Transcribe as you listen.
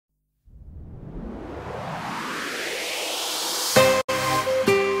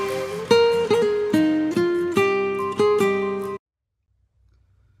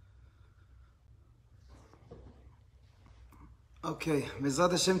Okay,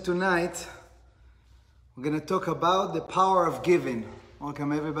 Bezrat Hashem, tonight we're going to talk about the power of giving.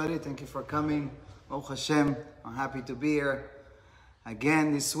 Welcome everybody, thank you for coming. Baruch Hashem, I'm happy to be here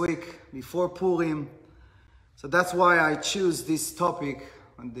again this week before Purim. So that's why I choose this topic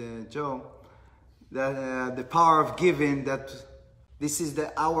on the Joe, that the power of giving, that this is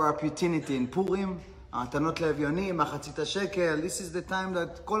our opportunity in Purim. מתנות לאביונים, מחצית השקל, this is the time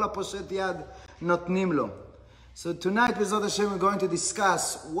that כל הפושט יד נותנים לו. So tonight, Bezrat Hashem, we're going to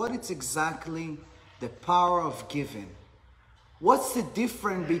discuss what is exactly the power of giving. What's the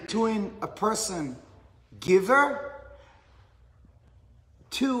difference between a person giver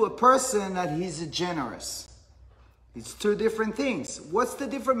to a person that he's generous? It's two different things. What's the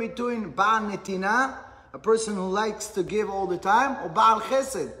difference between Ba'al Netina, a person who likes to give all the time, or Ba'al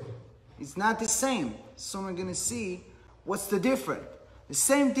Chesed? It's not the same. So we're going to see what's the difference. The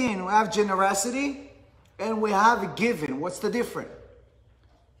same thing, we have generosity and we have giving. What's the difference?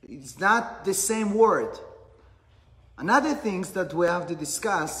 It's not the same word. Another things that we have to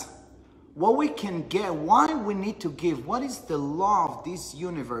discuss, what we can get, why we need to give, what is the law of this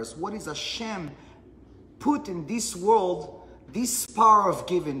universe, what is Hashem put in this world, this power of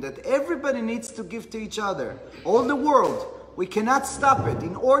giving, that everybody needs to give to each other, all the world. We cannot stop it.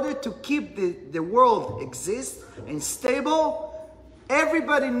 In order to keep the world exist and stable,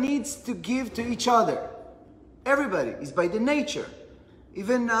 everybody needs to give to each other. Everybody is by the nature.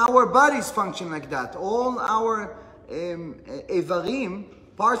 Even our bodies function like that. All our evarim,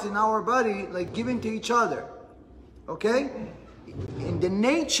 parts in our body, like giving to each other. Okay? In the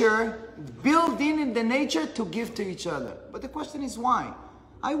nature, built in the nature to give to each other. But the question is why?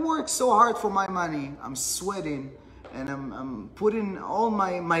 I work so hard for my money. I'm sweating. And I'm putting all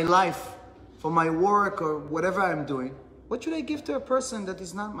my life for my work or whatever I'm doing. What should I give to a person that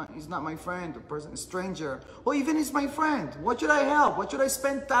is not my friend, a stranger, or even is my friend? What should I help? What should I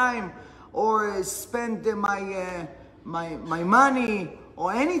spend time or spend my money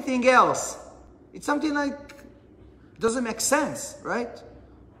or anything else? It's something like doesn't make sense, right?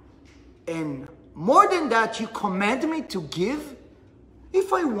 And more than that, you command me to give.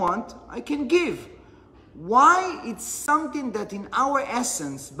 If I want, I can give. Why it's something that in our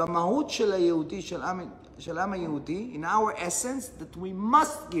essence, במהות של היהודי, של העם היהודי, in our essence, that we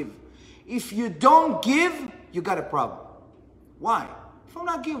must give. If you don't give, you got a problem. Why? If I'm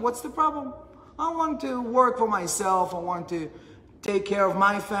not give, what's the problem? I want to work for myself. I want to take care of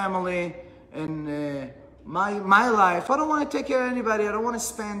my family and my life. I don't want to take care of anybody. I don't want to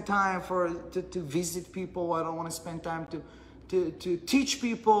spend time to visit people. I don't want to spend time to teach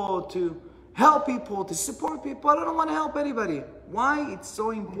people, to help people, to support people. I don't want to help anybody. Why it's so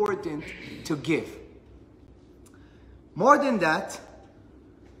important to give? More than that,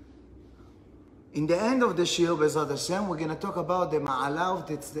 in the end of the shiur, Bezrat Hashem, we're going to talk about the ma'ala of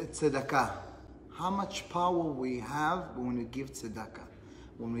the tzedakah. How much power we have when we give tzedakah,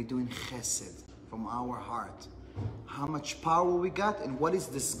 when we're doing chesed from our heart. How much power we got, and what is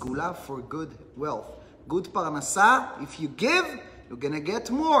the sgula for good wealth. Good parnasa, if you give, you're going to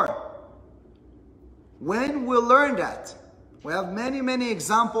get more. When we'll learn that? We have many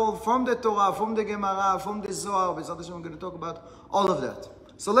examples from the Torah, from the Gemara, from the Zohar. We're going to talk about all of that.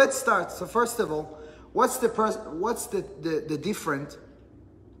 So let's start. So first of all, what's the difference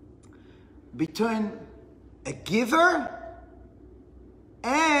between a giver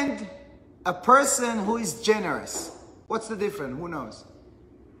and a person who is generous? What's the difference? Who knows?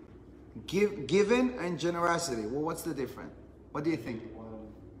 Giving and generosity. Well, what's the difference? What do you think?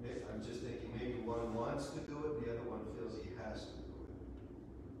 I'm just thinking maybe one wants to do it, the other one feels he has to do it.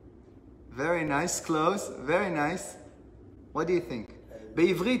 Very nice, close, very nice. What do you think?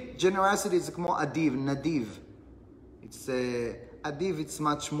 בעברית, generosity is כמו אדיב, נדיב. It's אדיב, it's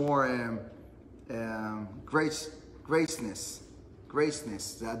much more graceness,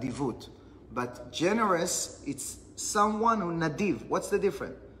 the אדיבות. But generous, it's someone who nadiv. What's the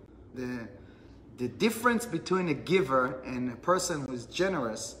difference? The difference between a giver and a person who is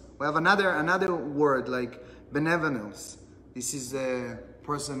generous. We have another word like benevolence. This is a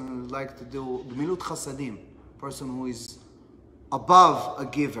person who likes to do gmilut chasadim, person who is above a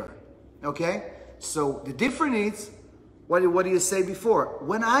giver. Okay? So the difference is, what do you say before?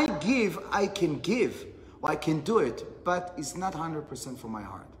 When I give, I can give. Or I can do it, but it's not 100% from my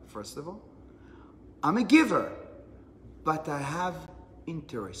heart, first of all. I'm a giver, but I have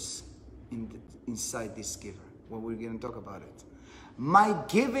interest inside this giver. Well, we're going to talk about it. My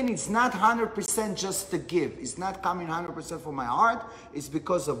giving is not 100% just to give. It's not coming 100% from my heart. It's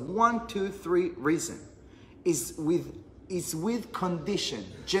because of 1, 2, 3 reasons. It's with condition.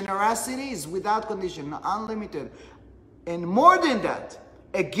 Generosity is without condition, unlimited. And more than that,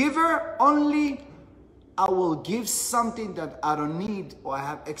 a giver only, I will give something that I don't need, or I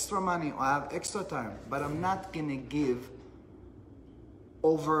have extra money, or I have extra time, but I'm not gonna give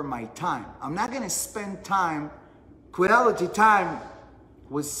over my time. I'm not gonna spend time, quality time,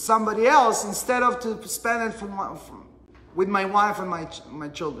 with somebody else instead of to spend it with my wife and my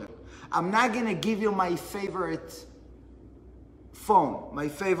children. I'm not gonna give you my favorite phone, my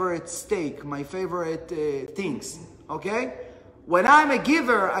favorite steak, my favorite things, okay? When I'm a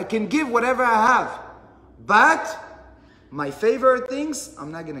giver, I can give whatever I have, but my favorite things,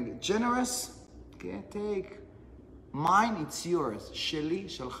 I'm not gonna get generous. Okay, take mine, it's yours. Sheli,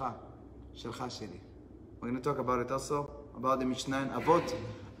 shelcha, shelcha, sheli. We're gonna talk about it also, about the Mishnah in Avot,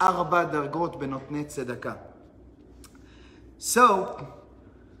 Arba Dargot Benotnei Tzedakah. So,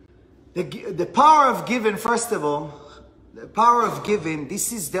 the power of giving, first of all, the power of giving,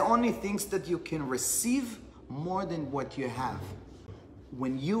 this is the only things that you can receive more than what you have.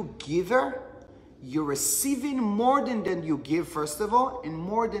 When you giver, you're receiving more than you give, first of all, and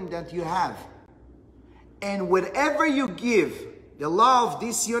more than that you have. And whatever you give, the law of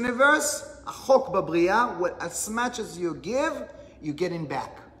this universe, achok babriya, as much as you give, you're getting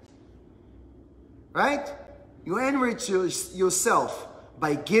back. Right? You enrich yourself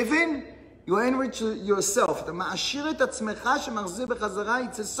by giving. You enrich yourself.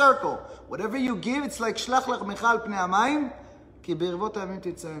 It's a circle. Whatever you give, it's like shlach lechmecha al pnei hamayim, ki bervot hayamim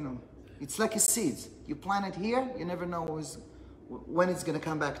titzayenu. It's like a seed. You plant it here, you never know when it's going to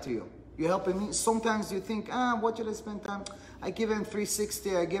come back to you. You're helping me. Sometimes you think, what should I spend time? I give him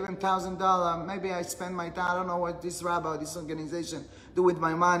 $360, I give him $1,000. Maybe I spend my time. I don't know what this rabbi, this organization do with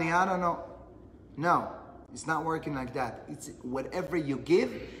my money. I don't know. No, it's not working like that. It's whatever you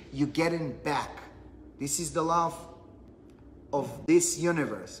give, you get it back. This is the law of this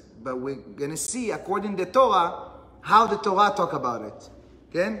universe. But we're going to see, according to the Torah, how the Torah talk about it.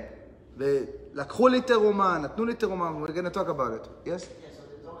 Okay? לקחו לי תרומה, נתנו לי תרומה, we're going to talk about it. Yes?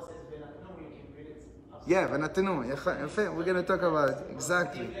 Yeah, ונתנו, יפה, we're going to talk about it,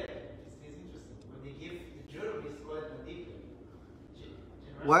 exactly. It's interesting. When they give the jewelry, it's called nadif.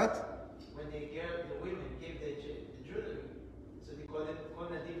 What? When they give the women give the jewelry, so they call it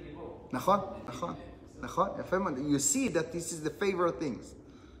nadif libo. נכון, נכון, נכון, יפה מאוד. You see that this is the favorite things.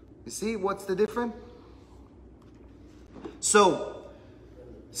 You see what's the difference? So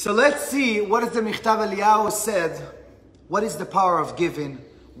let's see what is the Michtav Eliyahu said. What is the power of giving?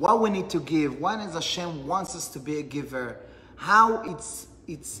 What we need to give? Why does Hashem wants us to be a giver? How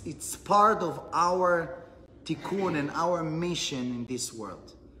it's part of our tikkun and our mission in this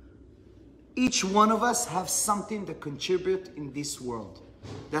world. Each one of us have something to contribute in this world.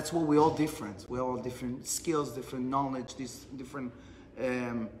 That's what we're all different. We're all different skills, different knowledge, different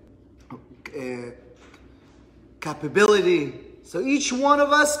capability. So each one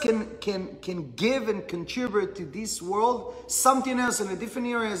of us can give and contribute to this world something else in the different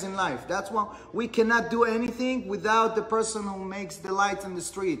areas in life. That's why we cannot do anything without the person who makes the lights in the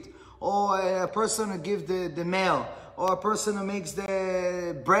street, or a person who gives the mail, or a person who makes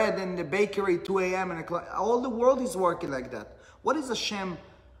the bread in the bakery 2 a.m. and all the world is working like that. What is Hashem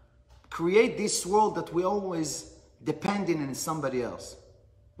create this world that we always depending on somebody else?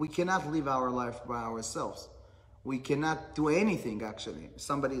 We cannot live our life by ourselves. We cannot do anything, actually.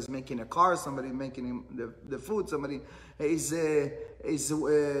 Somebody is making a car, somebody is making the food, somebody is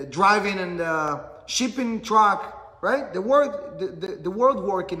driving in the shipping truck, right? The world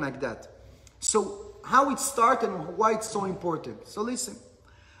working like that. So how it started and why it's so important. So listen,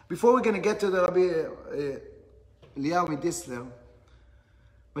 before we're going to get to the Rabbi Eliyahu Midisler,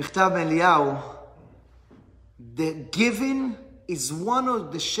 Michtav Eliyahu, the giving is one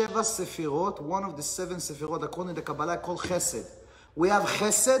of the Sheva Sefirot, one of the 7 Sefirot, according to the Kabbalah, called Chesed. We have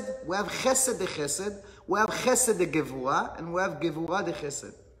Chesed, we have Chesed de Chesed, we have Chesed de Gevurah, and we have Gevurah de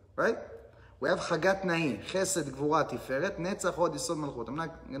Chesed, right? We have Chagat Na'i, Chesed, Gevurah, Tiferet, Netzach, Hod, Yisod, Malchut. I'm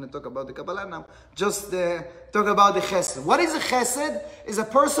not going to talk about the Kabbalah now, just talk about the Chesed. What is a Chesed? Is a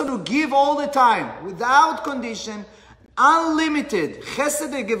person who gives all the time, without condition, unlimited. Chesed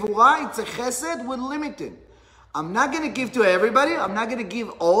de Gevurah, it's a Chesed with limited. I'm not going to give to everybody. I'm not going to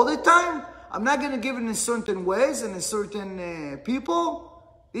give all the time. I'm not going to give in certain ways and in certain people.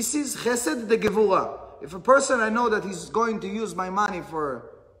 This is chesed de gevurah. If a person I know that he's going to use my money for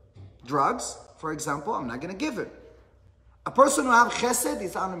drugs, for example, I'm not going to give it. A person who have chesed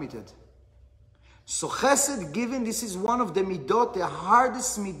is unlimited. So chesed giving, this is one of the midot, the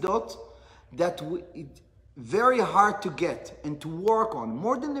hardest midot that it's very hard to get and to work on,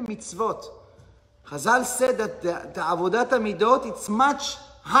 more than the mitzvot. Chazal said that the Avodat HaMidot, it's much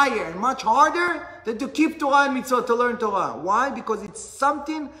higher and much harder than to keep Torah and mitzvot, to learn Torah. Why? Because it's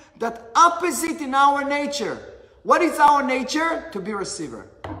something that opposite in our nature. What is our nature? To be a receiver.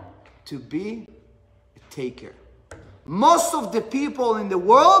 To be a taker. Most of the people in the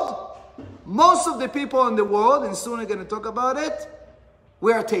world, and soon I'm going to talk about it,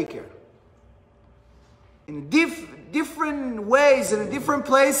 we are a taker. In different ways and in different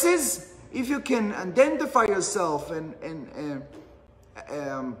places, if you can identify yourself and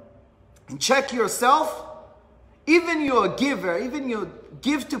check yourself, even you're a giver, even you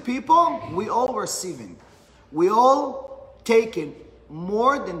give to people, we all receiving. We all taking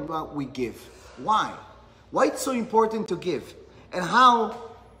more than what we give. Why? Why it's so important to give? And how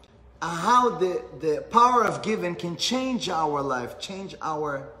the power of giving can change our life, change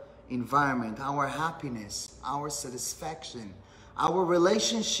our environment, our happiness, our satisfaction, our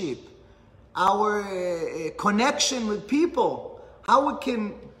relationship, our connection with people, how we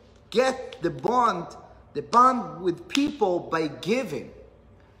can get the bond with people by giving.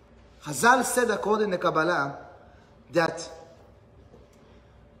 Chazal said, according to Kabbalah, that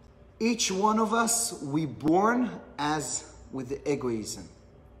each one of us, we born as with the egoism.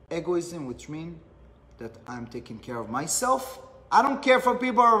 Egoism, which means that I'm taking care of myself. I don't care for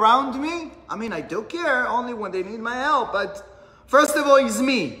people around me. I mean, I do care only when they need my help. But first of all, it's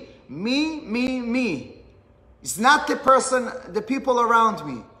me. Me. It's not the people around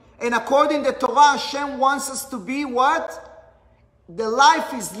me. And according to Torah, Hashem wants us to be what? The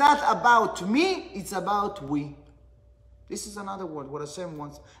life is not about me, it's about we. This is another word, what Hashem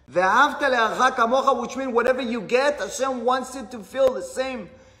wants. Ve'ahavta le'arecha kamocha, which means whatever you get, Hashem wants you to feel the same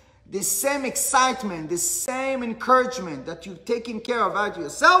excitement, the same encouragement that you're taking care about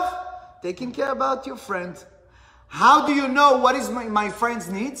yourself, taking care about your friend. How do you know what is my friend's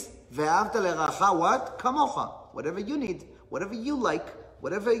needs? Ve'ahavta le'arecha what? Kamocha. Whatever you need, whatever you like,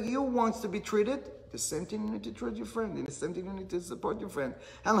 whatever you want to be treated, the same thing you need to treat your friend, and the same thing you need to support your friend,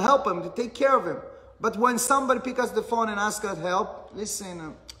 and help him, to take care of him. But when somebody picks up the phone and asks us help,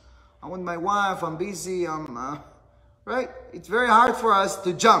 listen, I'm with my wife, I'm busy, right? It's very hard for us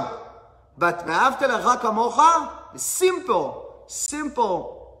to jump. But after the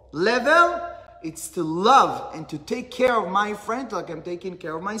simple level, it's to love and to take care of my friend like I'm taking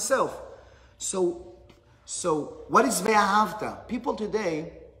care of myself. So what is ve'ahavta? People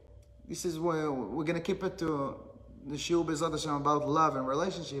today, this is where we're going to keep it to the shiur B'ezrat Hashem about love and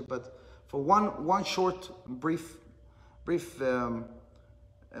relationship, but for one short, brief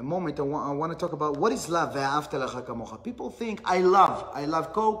moment, I want to talk about what is love. Ve'ahavta lecha kamocha. People think, I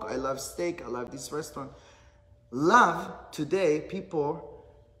love Coke, I love steak, I love this restaurant. Love, today, people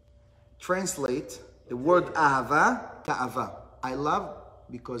translate the word ahava, ta'ava. I love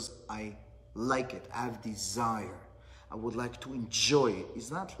because I like it, I have desire. I would like to enjoy it.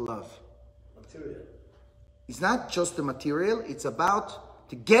 It's not love. Material. It's not just the material. It's about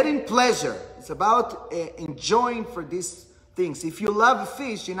to get in pleasure. It's about enjoying for these things. If you love a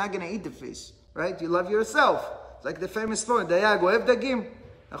fish, you're not going to eat the fish, right? You love yourself. It's like the famous story, Dayag ohev dagim.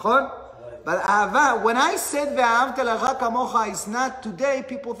 But ahava, when I said ve'ahavta lecha kamocha, it's not today.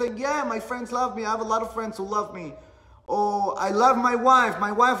 People think, yeah, my friends love me. I have a lot of friends who love me. Or I love my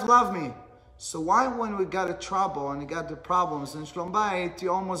wife loves me. So why when we got a trouble and we got the problems in Shlom Bayit,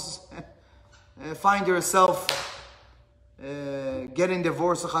 you almost find yourself getting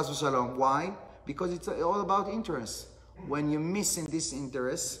divorced, chas v'shalom? Why? Because it's all about interest. When you're missing this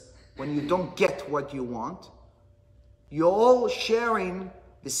interest, when you don't get what you want, you're all sharing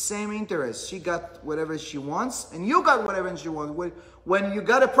the same interest. She got whatever she wants, and you got whatever she wants. When you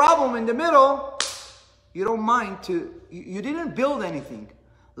got a problem in the middle, you don't mind you didn't build anything.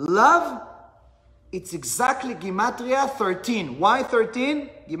 Love, it's exactly Gematria 13. Why 13?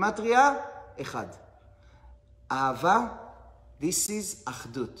 Gematria Echad. Ahava, this is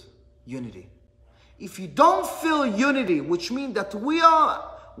Achdut, unity. If you don't feel unity, which means that we are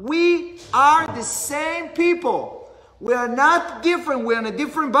the same people. We are not different. We are in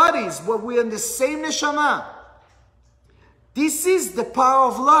different bodies, but we are in the same neshama. This is the power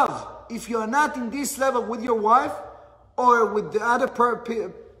of love. If you are not in this level with your wife or with the other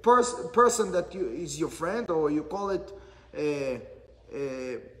person that is your friend, or you call it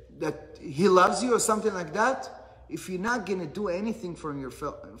that he loves you or something like that, if you're not going to do anything for your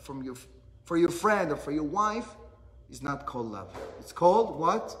friend or for your wife, it's not called love. It's called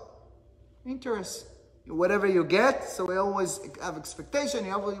what? Interest. Whatever you get, so we always have expectation,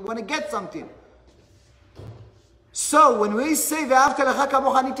 you want to get something. So when we say ve'ahavta lecha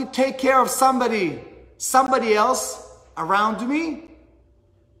kamocha, I need to take care of somebody else around me,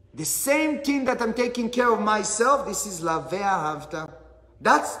 the same thing that I'm taking care of myself, this is la ve'ahavta.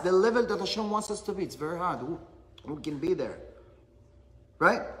 That's the level that Hashem wants us to be. It's very hard. Who can be there?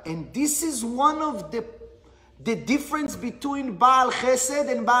 Right? And this is one of the difference between Baal Chesed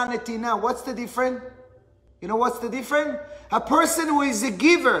and Baal Netina. What's the difference? You know what's the difference? A person who is a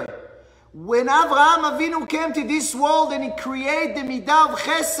giver. When Avraham Avinu came to this world and he created the Midah of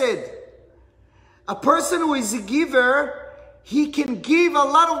Chesed, a person who is a giver, he can give a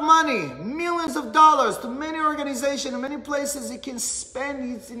lot of money, millions of dollars to many organizations, many places. He can spend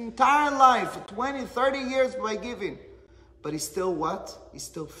his entire life, 20, 30 years by giving. But he's still what? He's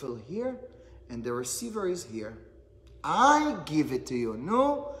still feel here, and the receiver is here. I give it to you.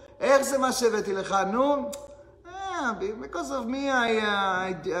 No, because of me,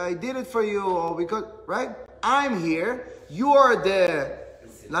 I did it for you, or because, right? I'm here. You are the,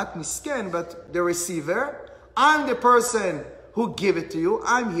 not misken, but the receiver. I'm the person who give it to you.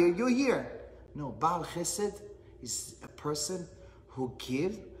 I'm here, you're here. No, Baal Chesed is a person who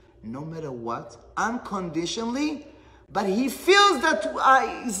gives no matter what, unconditionally, but he feels that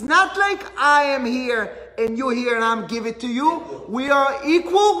it's not like I am here and you're here and I'm giving it to you. We are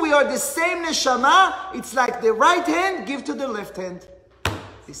equal, we are the same neshama. It's like the right hand give to the left hand.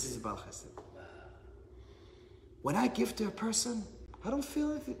 This is Baal Chesed. When I give to a person, I don't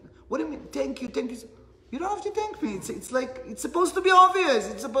feel anything. What do you mean? Thank you, thank you. You don't have to thank me. It's like, it's supposed to be obvious.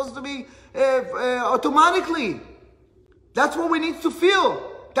 It's supposed to be automatically. That's what we need to feel.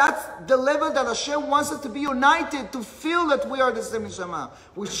 That's the level that Hashem wants us to be united, to feel that we are the same neshama.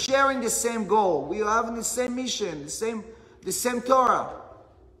 We're sharing the same goal. We are having the same mission, the same Torah.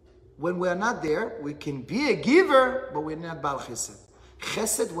 When we are not there, we can be a giver, but we're not Baal Chesed.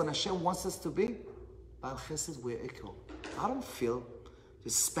 Chesed, when Hashem wants us to be, Baal Chesed, we're equal. I don't feel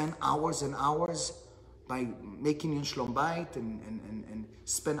just spend hours and hours by making you shlom bayit and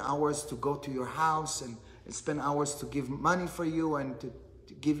spend hours to go to your house and spend hours to give money for you and to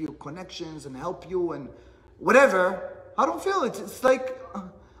give you connections and help you and whatever. I don't feel it. It's like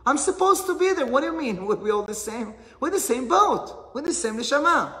I'm supposed to be there. What do you mean? We're all the same. We're the same boat. We're the same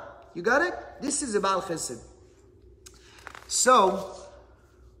neshama. You got it? This is a Baal Chesed. So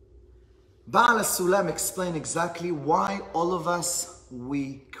Baal HaSulam explained exactly why all of us,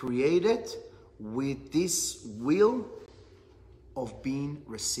 we created with this will of being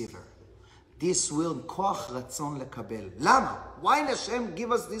receiver. This will, koach ratzon lekabel. Lama? Why Hashem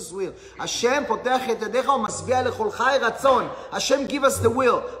give us this will? Hashem potech et yadecha u'masbiah lechol chai ratzon. Hashem give us the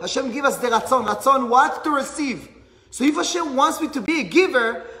will. Hashem give us the ratzon. Ratzon what? To receive. So if Hashem wants me to be a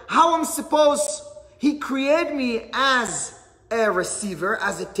giver, how I'm supposed? He created me as a receiver,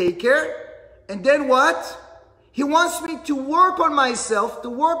 as a taker. And then what? He wants me to work on myself, to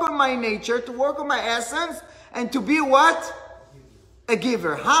work on my nature, to work on my essence, and to be what? A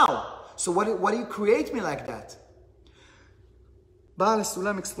giver. How? So what do you create me like that? Baal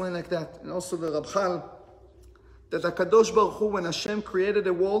HaSulam explained like that. And also the Ramchal, that HaKadosh Baruch Hu, when Hashem created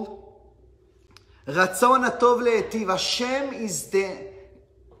the world, Ratzon HaTov Le'etiv, Hashem is the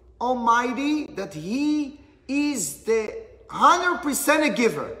Almighty, that He is the 100% a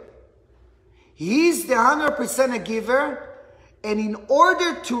giver. He is the 100% a giver, and in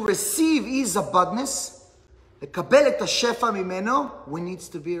order to receive His abundance, לקבל את השפע ממנו, we need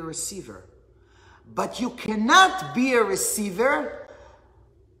to be a receiver. But you cannot be a receiver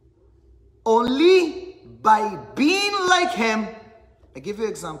only by being like Him. I give you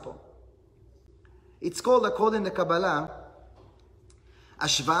an example. It's called, according to the Kabbalah,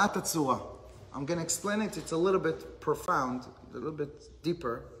 השוואת הצורה. I'm going to explain it. It's a little bit profound, a little bit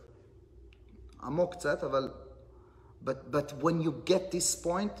deeper. עמוק קצת, but when you get this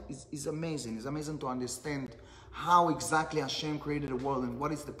point, it's amazing. It's amazing to understand how exactly Hashem created the world and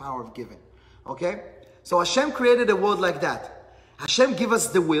what is the power of giving. Okay? So Hashem created the world like that. Hashem give us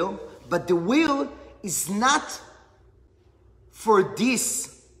the will, but the will is not for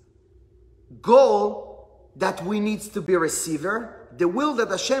this goal that we need to be a receiver. The will that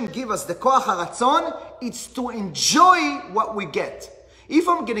Hashem give us, the koach haratzon, it's to enjoy what we get. If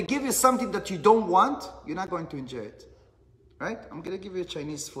I'm going to give you something that you don't want, you're not going to enjoy it. Right? I'm going to give you a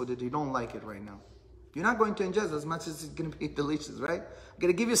Chinese food that you don't like it right now. You're not going to enjoy it as much as it's going to be delicious, right? I'm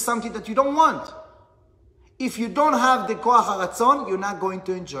going to give you something that you don't want. If you don't have the koach haratzon, you're not going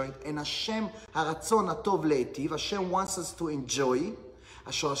to enjoy it. And Hashem haratzon atov le'etiv, Hashem wants us to enjoy.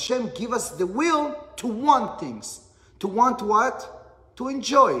 Hashem give us the will to want things. To want what? To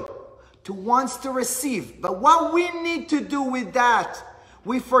enjoy. To want to receive. But what we need to do with that,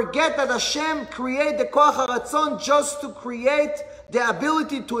 we forget that Hashem created the koach haratzon just to create the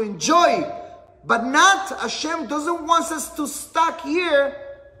ability to enjoy. But not, Hashem doesn't want us to stuck here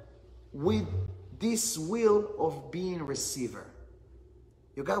with this will of being a receiver.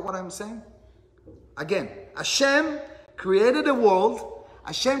 You got what I'm saying? Again, Hashem created the world.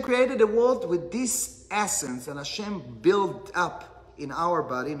 Hashem created the world with this essence, and Hashem built up in our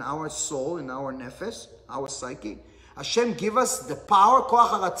body, in our soul, in our nefesh, our psyche. Hashem give us the power, koach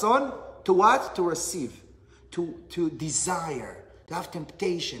haratzon, to what? To receive, to desire, to have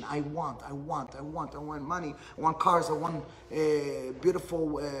temptation. I want money, I want cars, I want a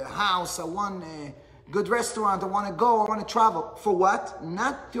beautiful house, I want a good restaurant, I want to go, I want to travel. For what?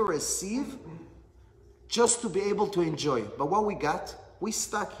 Not to receive, just to be able to enjoy. But what we got, we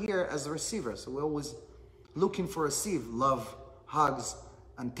stuck here as a receiver. So we're always looking for receive, love, hugs,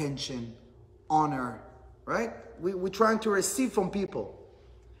 attention, honor, right? We're trying to receive from people.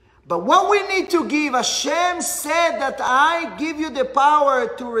 But what we need to give, Hashem said that I give you the power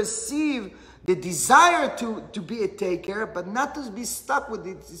to receive, the desire to be a taker, but not to be stuck with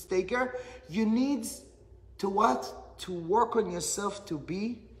this taker. You need to what? To work on yourself to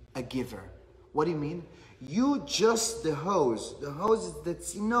be a giver. What do you mean? You just the hose. The hose is the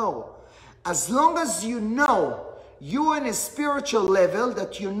tzino. As long as you know you're in a spiritual level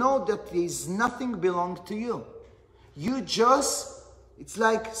that you know that there is nothing belong to you. You just, it's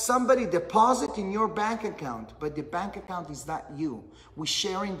like somebody deposit in your bank account, but the bank account is not you. We're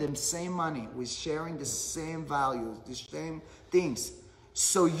sharing the same money. We're sharing the same values, the same things.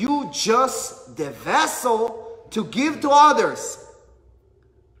 So you just the vessel to give to others.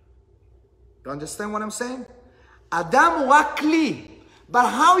 You understand what I'm saying? Adam wakli. But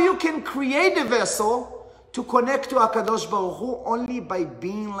how you can create a vessel to connect to HaKadosh Baruch Hu? Only by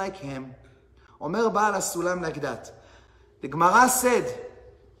being like him. Omer Baal HaSulam like that. The Gemara said,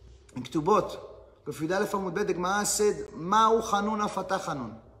 in Ketubot, Kuf Yud Aleph Amud Bet, the Gemara said, Ma'u Chanun afata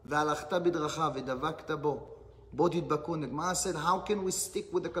Chanun, ve'alachta bidracha, ve'davakta bo, bo titbakun. The Gemara said, how can we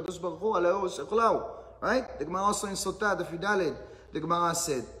stick with the Kadosh Baruch Hu? Aleo shechlau. Right? The Gemara also in Sotah, the Fidaled, the Gemara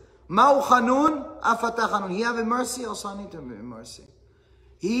said, Ma'u Chanun afata Chanun. He have a mercy, also I need to have a mercy.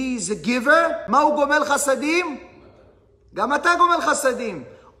 He is a giver. Ma'u gomel chasadim? Gam ata gomel chasadim.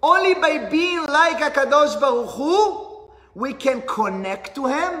 Only by being like HaKadosh Baruch Hu, we can connect to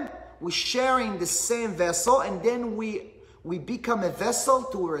him. We're sharing the same vessel, and then we become a vessel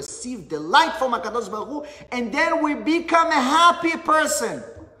to receive the light from HaKadosh Baruch Hu, and then we become a happy person.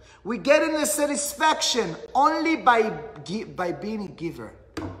 We get in the satisfaction only by being a giver.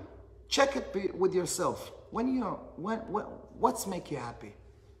 Check it with yourself. What's make you happy?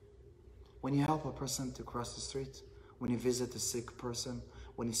 When you help a person to cross the street, when you visit a sick person,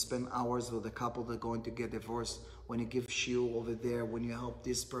 when you spend hours with a couple that are going to get divorced, when you give shiur over there, when you help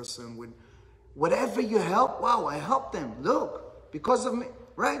this person, when whatever you help, wow, I helped them. Look, because of me,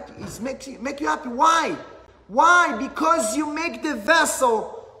 right? It make you happy. Why? Why? Because you make the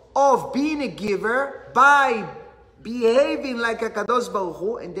vessel of being a giver by behaving like a Kadosh Baruch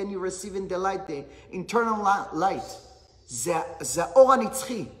Hu, and then you're receiving the light, the internal light. The Or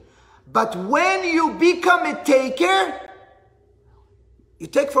HaNitzchi. But when you become a taker, you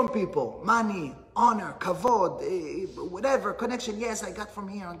take from people money, honor, kavod, whatever, connection. Yes, I got from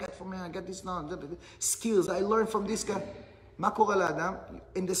here, I got this now, skills, I learned from this guy.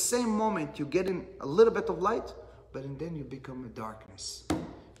 In the same moment, you get in a little bit of light, but then you become a darkness. You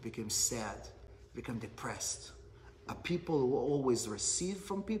become sad, you become depressed. People who always receive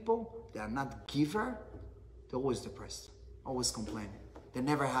from people, they are not giver, they're always depressed, always complaining. They're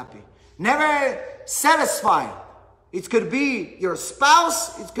never happy, never satisfied. It could be your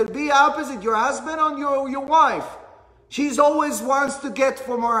spouse, it could be opposite, your husband or your wife. She's always wants to get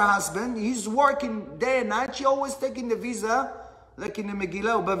from her husband. He's working day and night. She always taking the visa. Like in the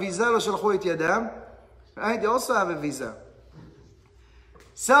Megillah, ובוויזה לא שלחו את ידם. Right? They also have a visa.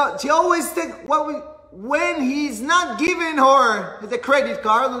 So she always think, when he's not giving her the credit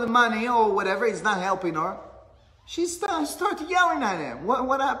card or the money or whatever, he's not helping her, she starts yelling at him.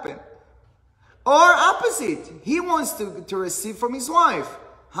 What happened? Or opposite, he wants to receive from his wife.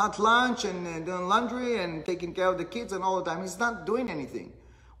 Hot lunch and doing laundry and taking care of the kids and all the time. He's not doing anything.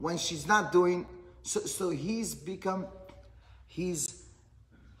 When she's not doing, so he's become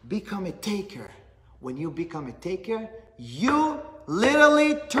a taker. When you become a taker, you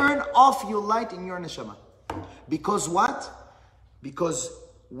literally turn off your light in your neshama. Because what? Because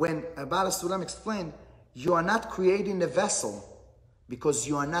when Baal HaSulam explained, you are not creating a vessel. Because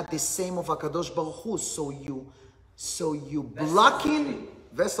you are not the same of HaKadosh Baruch Hu. So you blocking,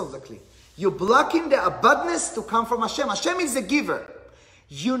 vessel of the kli. You're blocking the abundance to come from Hashem. Hashem is a giver.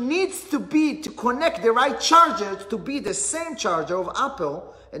 You need to connect the right charger to be the same charger of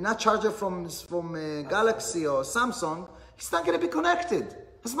Apple and not charger from Galaxy or Samsung. It's not going to be connected.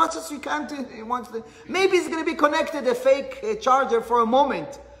 As much as you can. Maybe it's going to be connected a fake charger for a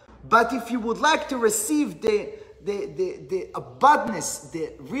moment. But if you would like to receive the abundance,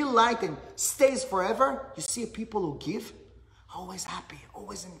 the real light, and stays forever, you see people who give, always happy,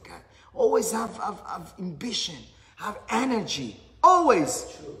 always have ambition, have energy,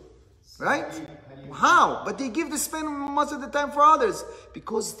 always. Right? How? But they spend most of the time for others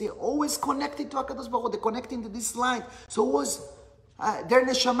because they're always connected to HaKadosh Baruch Hu. They're connecting to this light. So always, their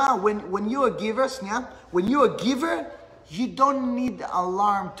neshama. When you're a giver, when you're a giver, you don't need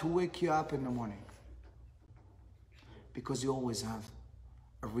alarm to wake you up in the morning because you always have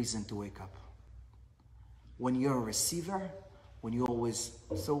a reason to wake up. When you're a receiver,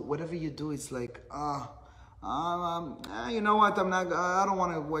 so whatever you do, it's like, you know what? I don't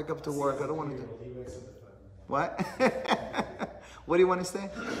want to wake up to work. I don't want to do. What? What do you want to say?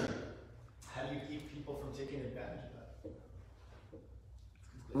 How do you keep people from taking advantage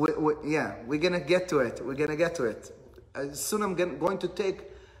of that? Yeah, we're gonna get to it. Soon I'm going to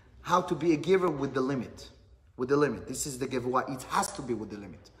take how to be a giver with the limit. This is the giveaway. It has to be with the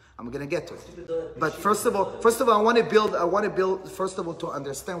limit. I'm gonna get to it. But first of all, I want to build first of all to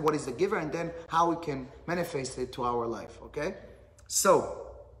understand what is the giver, and then how we can manifest it to our life. Okay?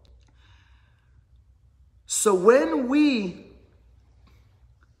 So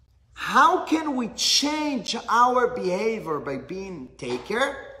how can we change our behavior by being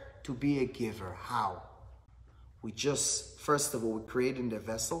taker to be a giver? How? First of all, we're creating the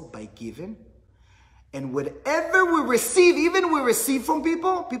vessel by giving. And whatever we receive, even we receive from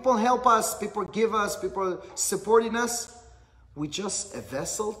people help us, people give us, people supporting us, we're just a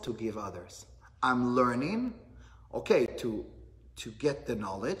vessel to give others. I'm learning, to get the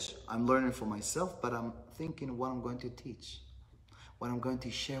knowledge. I'm learning for myself, but I'm thinking what I'm going to teach, what I'm going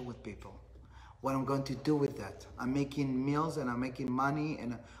to share with people, what I'm going to do with that. I'm making meals and I'm making money,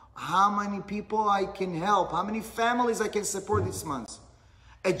 and how many people I can help, how many families I can support this month.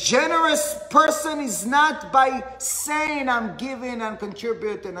 A generous person is not by saying I'm giving and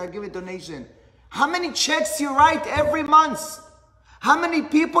contribute and I give a donation. How many checks you write every month? How many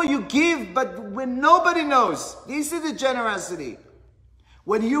people you give but when nobody knows? This is the generosity.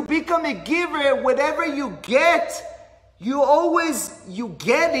 When you become a giver, whatever you get, you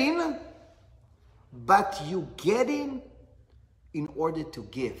getting, but you getting in order to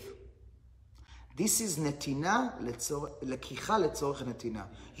give. This is netina, lekicha letzorech netina.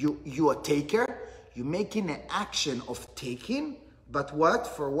 You are taker, you're making an action of taking, but what?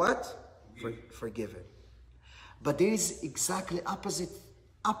 For what? For giving. But there is exactly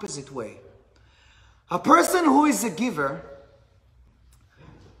opposite way. A person who is a giver,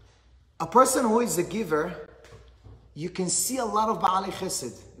 you can see a lot of Ba'alei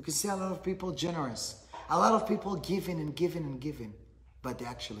Chesed. You can see a lot of people generous. A lot of people giving and giving and giving, but they're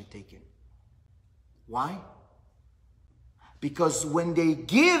actually taking. Why? Because when they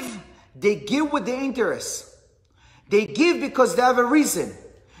give with the interest. They give because they have a reason.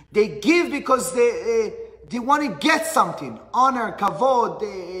 They give because they want to get something. Honor,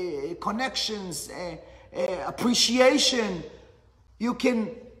 kavod, connections, appreciation. You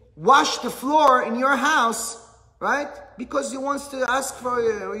can wash the floor in your house, right? Because you want to ask for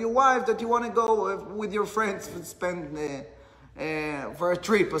your wife that you want to go with your friends and spend for a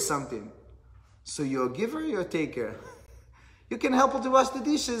trip or something. So you're a giver, you're a taker. You can help her to wash the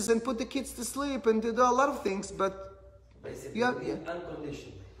dishes and put the kids to sleep and do a lot of things, but basically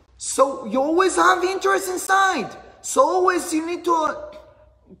unconditionally. So you always have interest inside. So always you need to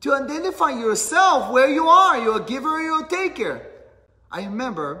identify yourself where you are. You're a giver or you're a taker. I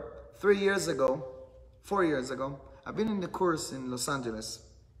remember 4 years ago, I've been in the course in Los Angeles,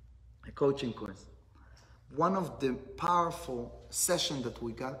 a coaching course. One of the powerful sessions that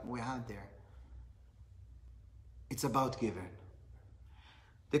we had there, it's about giving.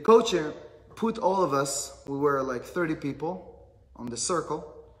 The coach put all of us, we were like 30 people on the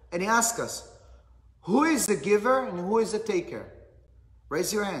circle, and he asked us, who is the giver and who is the taker?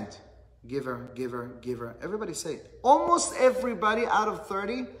 Raise your hand. Giver, giver, giver. Everybody say it. Almost everybody out of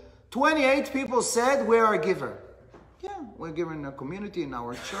 30, 28 people said we are a giver. Yeah, we're a giver in our community, in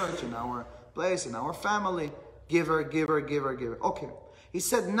our church, in our place, in our family. Giver, giver, giver, giver. Okay. He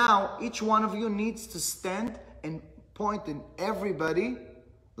said now each one of you needs to stand and point in everybody,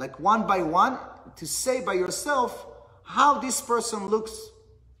 like one by one, to say by yourself how this person looks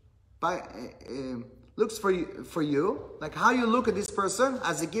for you, like how you look at this person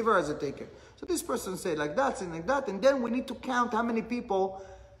as a giver, as a taker. So this person said like that and like that, and then we need to count how many people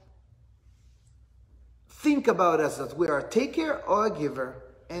think about us that we are a taker or a giver.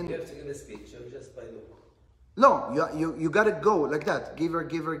 And you have to give a speech or just by look? No, you gotta go like that. Giver,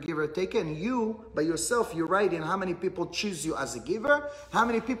 giver, giver, taker. And you, by yourself, you write in how many people choose you as a giver, how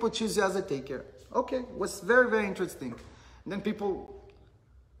many people choose you as a taker. Okay, was very, very interesting. And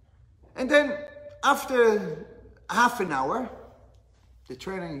then after half an hour, the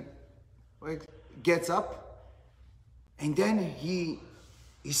trainer gets up, and then he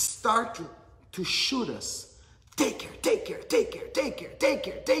starts to shoot us. Taker, taker, taker, taker,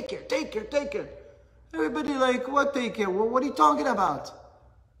 taker, taker, taker, taker. Everybody like, what taker? What are you talking about?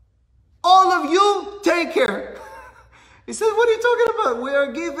 All of you, taker. He said, what are you talking about? We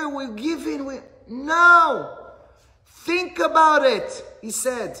are giving, we're giving. No. Think about it. He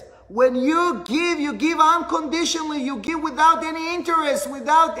said, when you give unconditionally. You give without any interest,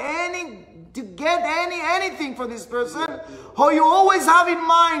 without any, to get anything for this person. Or you always have in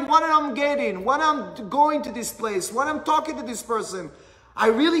mind what I'm getting, what I'm going to this place, what I'm talking to this person. I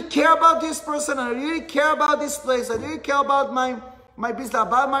really care about this person. I really care about this place. I really care about my business,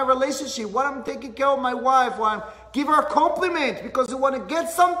 about my relationship, what I'm taking care of my wife, or I'm give her a compliment because you want to get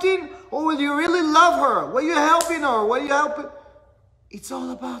something, or will you really love her? What are you helping her? What are you helping? It's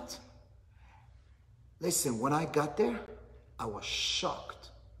all about. Listen, when I got there, I was shocked.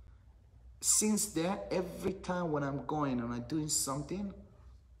 Since there, every time when I'm going and I'm doing something,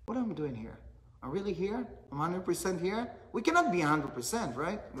 what am I doing here? I'm really here? I'm 100% here? We cannot be 100%,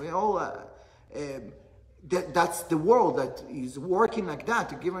 right? We all, that's the world that is working like that,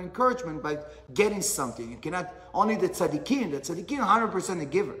 to give encouragement by getting something. You cannot, only the tzaddikim 100% a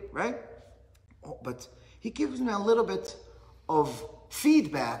giver, right? Oh, but he gives me a little bit of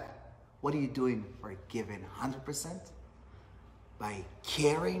feedback. What are you doing for giving 100%? By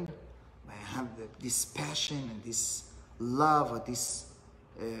caring, by having this passion and this love, or this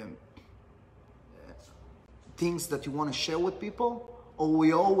things that you want to share with people? Or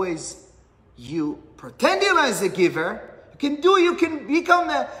we always, you pretend you're as a giver, you can become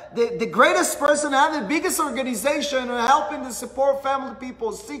the greatest person, have the biggest organization, or helping to support family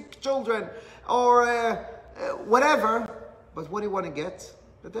people, sick children, or whatever. But what do you want to get?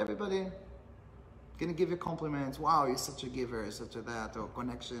 That everybody gonna give you compliments. Wow, you're such a giver, such a that, or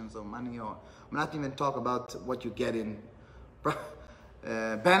connections, or money, or I'm not even talk about what you get in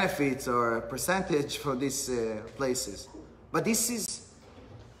benefits or percentage for these places. But this is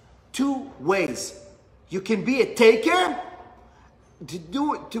two ways. You can be a taker,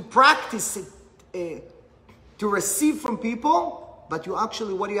 to practice it, to receive from people, but you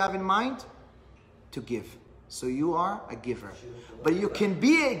actually, what do you have in mind? To give. So you are a giver. But you can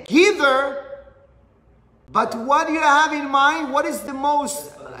be a giver, but what do you have in mind? What is the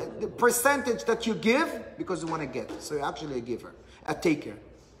most the percentage that you give? Because you want to get. So you're actually a giver, a taker.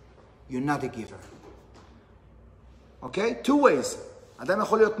 You're not a giver. Okay? Two ways. אדם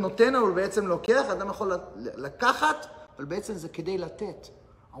יכול להיות נותן, אבל בעצם לוקח. אדם יכול לקחת, אבל בעצם זה כדי לתת.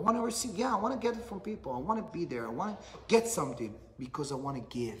 I want to receive, yeah, I want to get it from people. I want to be there. I want to get something because I want to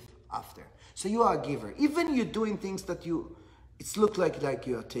give after. So you are a giver. Even you're doing things that it's look like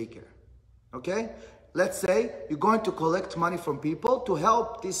you're a taker. Okay? Let's say you're going to collect money from people to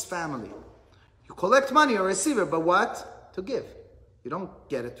help this family. You collect money, you're a receiver, but what? To give. You don't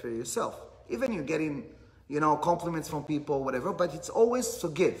get it for yourself. Even you're getting, compliments from people, whatever, but it's always to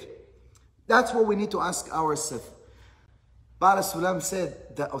give. That's what we need to ask ourselves. Baal HaSulam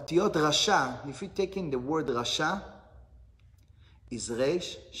said, the otiyot rasha, if you take in the word rasha, is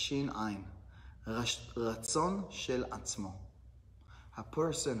resh, shin, ayin. Ratzon shel atzmo. A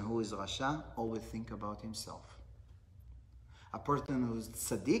person who is rasha always think about himself. A person who is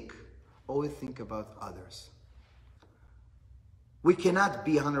tzaddik always think about others. We cannot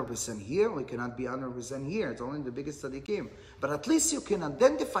be 100% here. We cannot be 100% here. It's only the biggest tzaddikim. But at least you can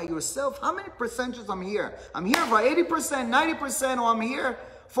identify yourself. How many percentages I'm here? I'm here for 80%, 90%, or I'm here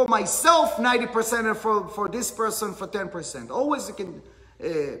for myself 90%, and for this person for 10%. Always you can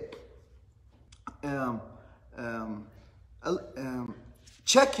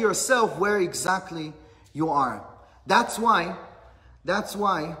check yourself where exactly you are. That's why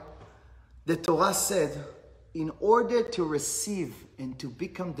the Torah said, in order to receive and to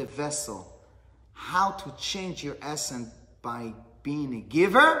become the vessel, how to change your essence by being a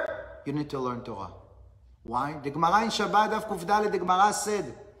giver, you need to learn Torah. Why? The Gemara in Shabbat, Daf Kuf Daled, the Gemara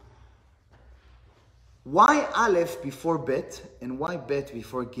said, why Aleph before Bet, and why Bet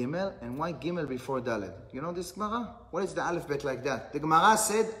before Gimel, and why Gimel before Daled? You know this Gemara? What is the Aleph Bet like that? The Gemara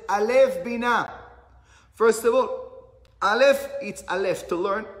said, Aleph Bina. First of all, Aleph, it's Aleph, to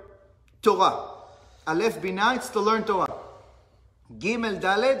learn Torah. Aleph Bina, it's to learn Torah. Gimel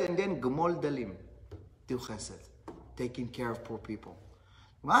Daled, and then Gmol Dalim. Do Chesed. Taking care of poor people.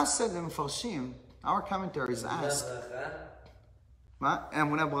 Gemara said, the Mefarshim, Our commentaries ask. מה?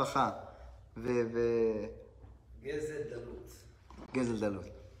 אמונה ברכה. גזל דלות. גזל דלות.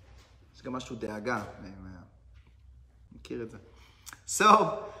 יש גם משהו דאגה. מכיר את זה.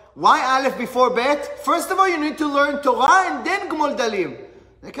 So, why Aleph before Bet? First of all, you need to learn Torah and then Gmol Dalim.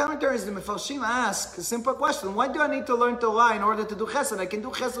 The commentaries, the Mefarshim ask a simple question. Why do I need to learn Torah in order to do Chesed? I can do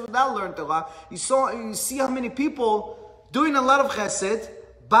Chesed without learning Torah. You see how many people doing a lot of Chesed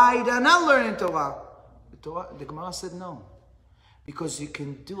by they're not learning Torah. The Gemara said no. Because you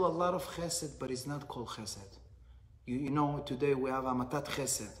can do a lot of Chesed, but it's not called Chesed. You know, today we have Amatat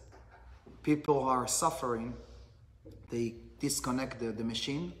Chesed. People are suffering. They disconnect the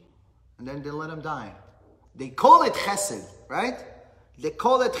machine, and then they let them die. They call it Chesed, right? They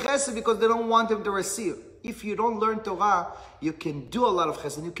call it Chesed because they don't want them to receive. If you don't learn Torah, you can do a lot of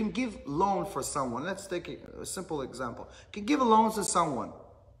Chesed. You can give loan for someone. Let's take a simple example. You can give a loan to someone,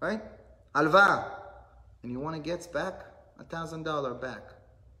 right? Alva, and you want to get back $1,000 back,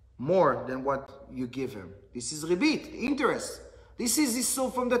 more than what you give him. This is ribit, interest. This is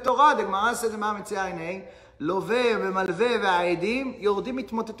Isur from the Torah. The Gemara said, לווה ומלווה והעדים יורדים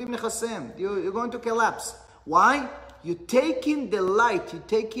מתמוטטים נכסיהם. You're going to collapse. Why? You're taking the light, you're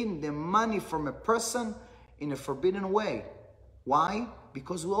taking the money from a person in a forbidden way. Why?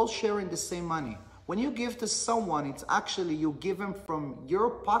 Because we're all sharing the same money. When you give to someone, it's actually you give him from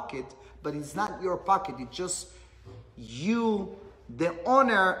your pocket, but it's not your pocket. It's just you, the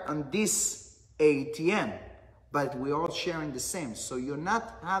owner on this ATM. But we're all sharing the same. So you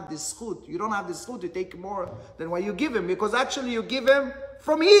not have this schut. You don't have this schut to take more than what you give him. Because actually you give him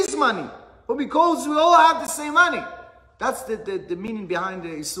from his money. But because we all have the same money. That's the meaning behind the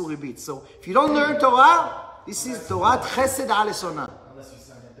Isur Ribit. So if you don't learn Torah, this is Torah Chesed Al Shona. Unless you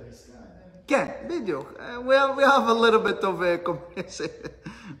sign into Islam. כן, בדיוק. We have a little bit of a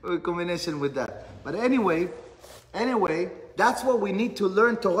combination with that. But anyway, that's what we need to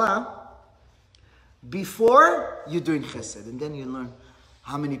learn Torah before you're doing Chesed. And then you learn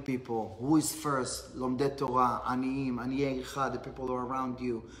how many people, who is first, Lomdei Torah, Aniyim, Aniyei Icha, the people who are around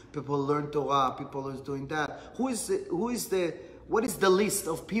you, people who learn Torah, people who is doing that. What is the list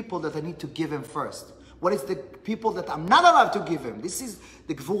of people that I need to give him first? What is the people that I'm not allowed to give him? This is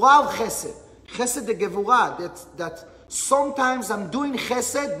the Gevurah of Chesed. Chesed the Gevurah, that sometimes I'm doing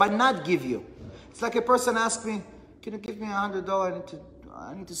Chesed but not give you. It's like a person asks me, can you give me $100?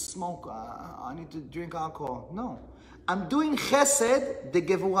 I need to smoke, I need to drink alcohol. No. I'm doing Chesed the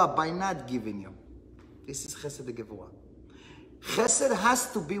Gevurah by not giving you. This is Chesed the Gevurah. Chesed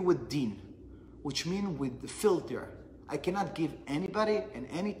has to be with Din, which means with the filter. I cannot give anybody and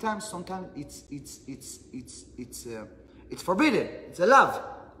anytime. Sometimes it's forbidden. It's a love,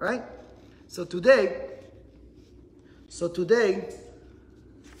 right? So today,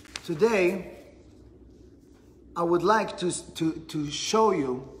 I would like to show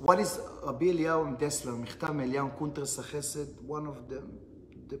you what is Rabbi Eliyahu Dessler, Michtav Eliyahu Kuntres HaChesed, one of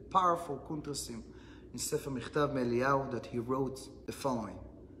the powerful Kuntresim in Sefer Michtav Eliyahu, that he wrote the following.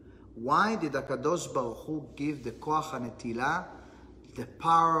 Why did HaKadosh Baruch Hu give the Koach HaNetilah, the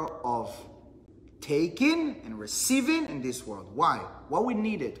power of taking and receiving in this world? Why? Why we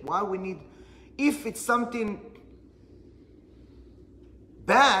need it? Why we need, if it's something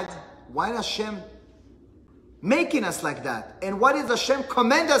bad, why does Hashem making us like that? And what does Hashem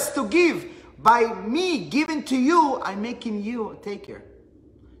command us to give? By me giving to you, I'm making you a taker.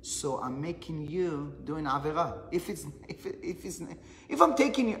 So I'm making you doing Averah. If I'm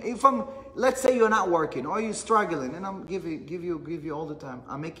taking you, let's say you're not working or you're struggling, and I'm give you all the time.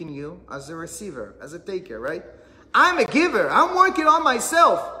 I'm making you as a receiver, as a taker, right? I'm a giver. I'm working on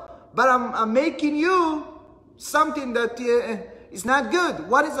myself, but I'm making you something that is not good.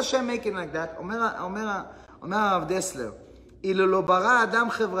 What is Hashem making like that? אומר הרב דסלר, אילו לא ברא אדם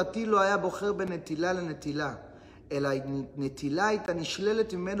חברתי לא היה בוחר בנטילה לנטילה, אלא נטילה הייתה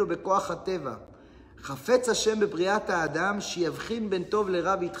נשללת ממנו בכוח הטבע. חפץ השם בבריאת האדם שיבחין בין טוב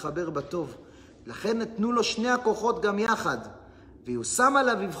לרע ויתחבר בטוב. לכן נתנו לו שני הכוחות גם יחד, ויושם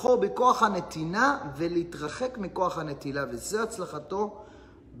עליו לבחור בכוח הנתינה ולהתרחק מכוח הנטילה, וזו הצלחתו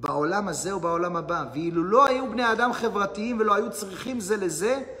בעולם הזה ובעולם הבא. ואילו לא היו בני אדם חברתיים ולא היו צריכים זה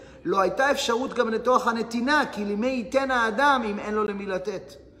לזה, לא הייתה אפשרות גם לתוך הנתינה, כי למי ייתן האדם אם אין לו למי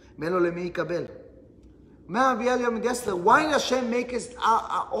לתת, אם אין לו למי יקבל. אומר רבי אליהו מדסלר, why does Hashem make us,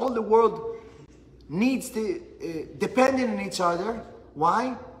 all the world needs to depend on each other?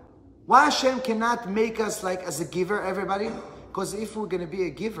 Why? Why Hashem cannot make us like as a giver, everybody? Because if we're going to be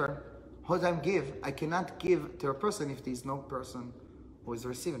a giver, whole time give, I cannot give to a person if there's no person who is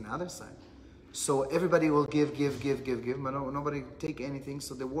receiving the other side. So everybody will give, but nobody take anything,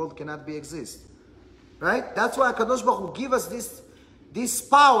 so the world cannot exist. Right? That's why HaKadosh Baruch Hu give us this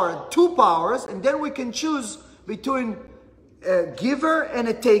power, two powers, and then we can choose between a giver and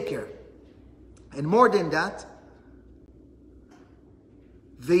a taker. And more than that,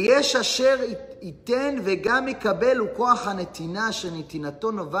 ויש אשר ייתן וגם יקבל הוא כוח הנתינה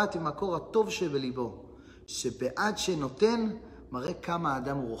שנתינתו נובעת ממקור הטוב שבליבו, שבעד שנותן מראה כמה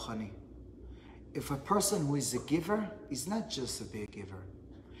האדם הוא רוחני. If a person who is a giver is not just a big giver,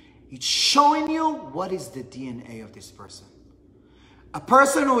 it's showing you what is the DNA of this person. A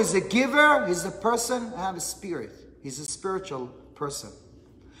person who is a giver is a person who has a spirit. He's a spiritual person.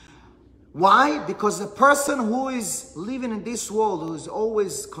 Why? Because a person who is living in this world, who is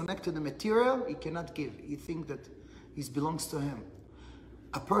always connected to material, he cannot give. He thinks that it belongs to him.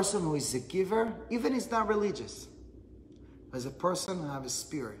 A person who is a giver, even if he's not religious, as a person who has a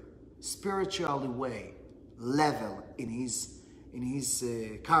spirit, spiritual way, level in his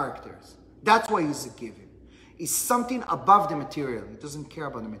characters. That's why he's a giver. He's something above the material. He doesn't care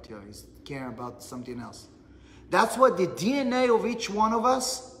about the material. He's caring about something else. That's what the DNA of each one of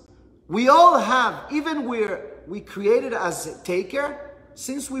us, we all have, even we created as a taker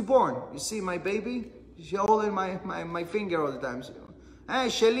since we're born. You see my baby, she's holding my finger all the time. Hey,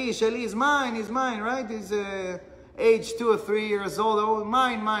 Sheli is mine, right? He's age 2 or 3 years old. Oh,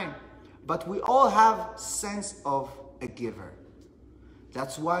 mine. But we all have sense of a giver.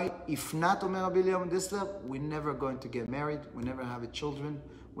 That's why, if not Omer Rabbi Eliyahu Dessler, we're never going to get married. We're never have children.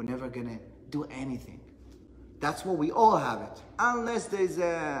 We're never going to do anything. That's what we all have it. Unless there's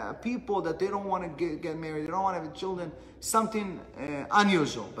people that they don't want to get married, they don't want to have children, something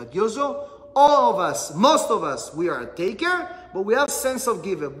unusual. But usual, all of us, most of us, we are a taker, but we have sense of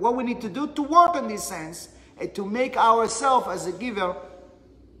giver. What we need to do to work on this sense and to make ourselves as a giver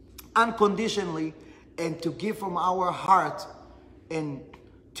unconditionally and to give from our heart and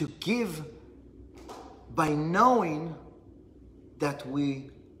to give by knowing that we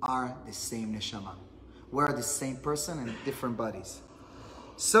are the same neshama. We are the same person in different bodies.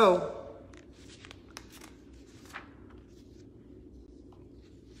 So,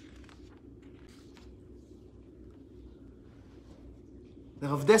 the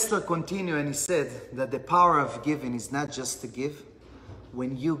Rav Dessler continued and he said that the power of giving is not just to give.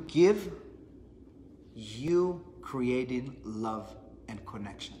 When you give, you creating love and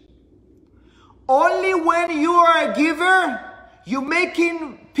connection. Only when you are a giver, you're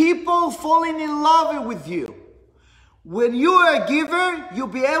making people falling in love with you. When you are a giver, you'll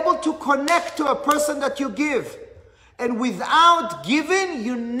be able to connect to a person that you give. And without giving,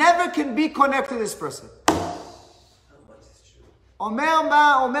 you never can be connected to this person. אומר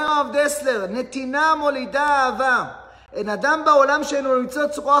הרב דסלר, נתינה מולידה אהבה. אין אדם בעולם שאינו למצוא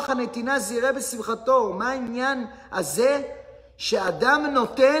צרוח הנתינה זהירה בשמחתו. מה העניין הזה? שאדם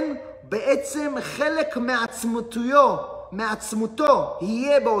נותן בעצם חלק מעצמותו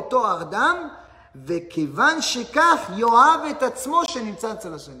יהיה באותו אדם, וכיוון שכך יאהב את עצמו שנמצא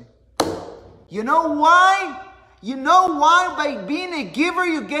אצל השני. You know why? You know why by being a giver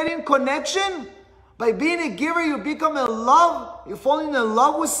you get in connection? By being a giver you become in love, you're falling in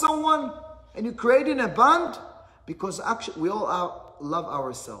love with someone, and you're creating a bond? Because actually we all love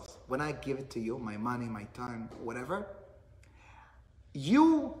ourselves. When I give it to you, my money, my time, whatever,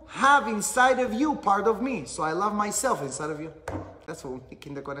 you have inside of you part of me. So I love myself inside of you. That's what we're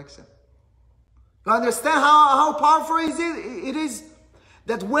making the connection. You understand how powerful it is?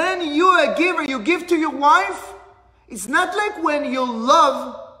 That when you're a giver, you give to your wife. It's not like when you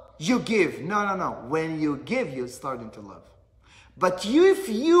love, you give. No. When you give, you're starting to love. But if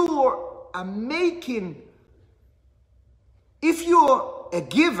you're a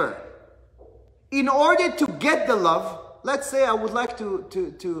giver, in order to get the love, let's say I would like to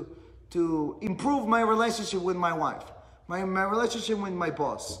improve my relationship with my wife, my relationship with my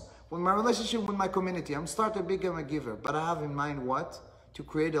boss, with my relationship with my community. I'm starting to become a giver, but I have in mind what? To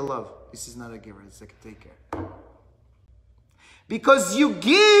create a love. This is not a giver, it's like a taker. Because you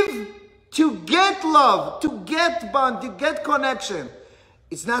give to get love, to get bond, to get connection.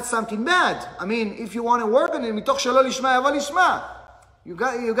 It's not something bad. I mean, if you want to work on it, מתוך שלא לשמה יבוא לשמה. You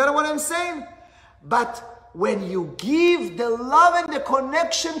got what I'm saying? But when you give, the love and the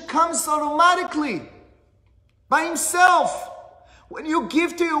connection comes automatically by himself. When you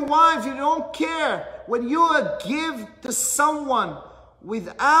give to your wife, you don't care. When you give to someone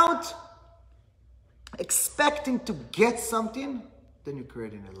without expecting to get something, then you're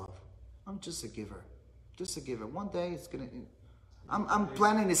creating a love. I'm just a giver. Just a giver. One day it's gonna... I'm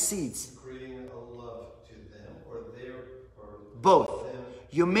planting the seeds. Creating a love to them or both.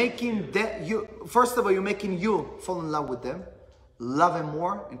 You're making first of all, you're making you fall in love with them. love him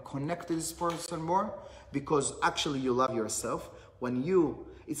more and connect to this person more, because actually you love yourself. When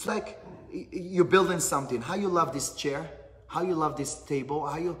it's like you're building something. How you love this chair, how you love this table,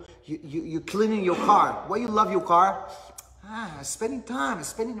 how you cleaning your car. Why you love your car? Spending time,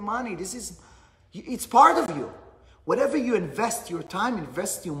 spending money. It's part of you. Whatever you invest your time,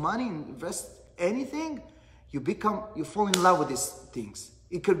 invest your money, invest anything, you fall in love with these things.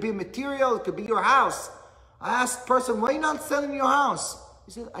 It could be material, it could be your house. I asked person, why are you not selling your house?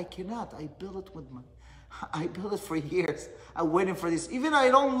 He said, I cannot. I built it for years. I'm waiting for this. Even I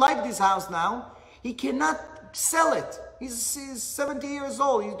don't like this house now, he cannot sell it. He's 70 years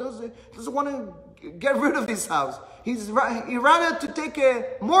old. He doesn't want to get rid of this house. He rather to take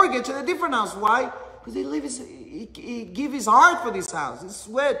a mortgage at a different house. Why? Because he give his heart for this house. He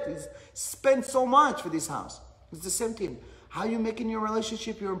sweat. He spent so much for this house. It's the same thing. How you make in your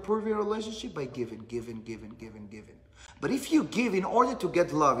relationship, you improve your relationship by giving. But if you give in order to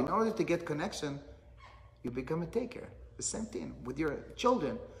get love, in order to get connection, you become a taker. The same thing with your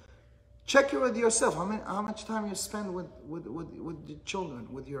children. Check with yourself. How much time you spend with the children,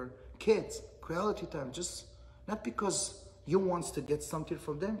 with your kids. Quality time. Just not because you want to get something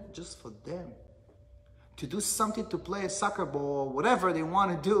from them, just for them. To do something, to play a soccer ball, whatever they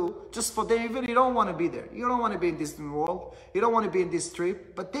want to do, just for them. Even you don't want to be there. You don't want to be in this world. You don't want to be in this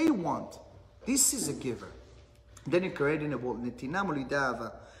trip, but they want. This is a giver. Then you create in a world.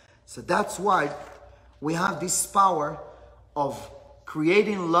 So that's why we have this power of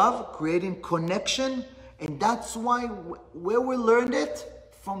creating love, creating connection, and that's why where we learned it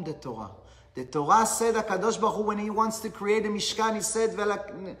from the Torah. The Torah said, HaKadosh Baruch Hu, when he wants to create a Mishkan, he said, V'yikchu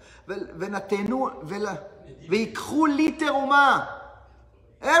li teruma.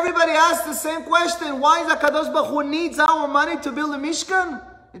 Everybody asks the same question. Why does HaKadosh Baruch Hu needs our money to build a Mishkan?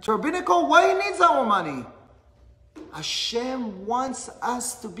 It's rabbinical. Why he needs our money? Hashem wants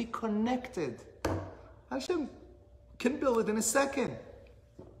us to be connected. Hashem can build it in a second.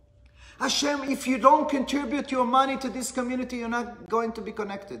 Hashem, if you don't contribute your money to this community, you're not going to be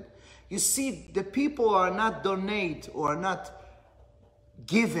connected. You see, the people are not donate or are not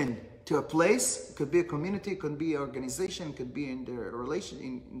given to a place. It could be a community, it could be an organization, it could be in their relation,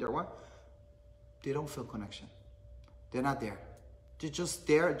 in their what? They don't feel connection. They're not there. They're just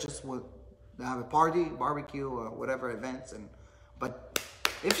there, they have a party, barbecue, or whatever events. But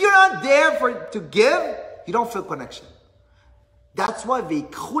if you're not there to give, you don't feel connection. That's why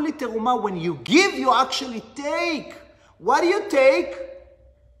v'yikchu li teruma, when you give, you actually take. What do you take?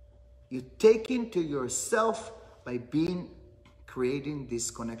 You take into yourself by creating this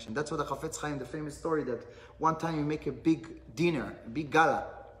connection. That's what the Chafetz Chaim, the famous story that one time you make a big dinner, a big gala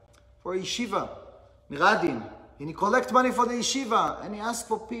for a yeshiva, Miradim, and he collect money for the yeshiva, and he asked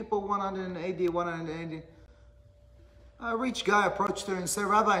for people 180. A rich guy approached her and said,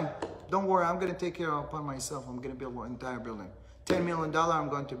 Rabbi, don't worry, I'm going to take care of myself. I'm going to build an entire building. $10 million, I'm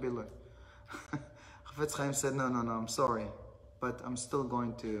going to build it. Chafetz Chaim said, no, I'm sorry, but I'm still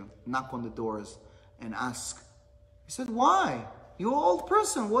going to knock on the doors and ask. He said, why? You're an old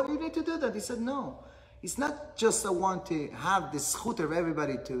person. What do you need to do that? He said, no. It's not just I want to have the zchut of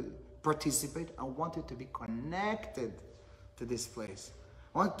everybody to participate. I want it to be connected to this place.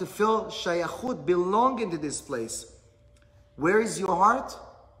 I want to feel shayachut, belonging to this place. Where is your heart?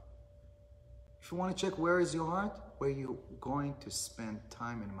 If you want to check where is your heart, where you're going to spend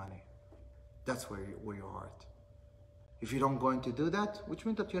time and money. That's where your heart. If you don't going to do that, which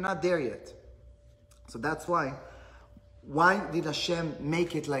means that you're not there yet. So that's why did Hashem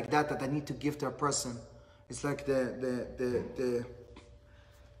make it like that I need to give to a person? It's like the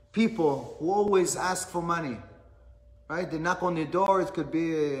people who always ask for money, right? They knock on the door. It could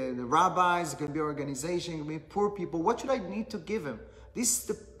be the rabbis, it could be organization, it could be poor people. What should I need to give him?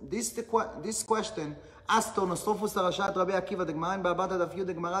 This question asked on Nosofus Tarashat Rabbi Akiva, the Gemara in Babata Daf Yud,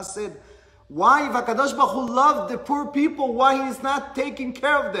 the Gemara said, why, if HaKadosh Baruch Hu loved the poor people, why he is not taking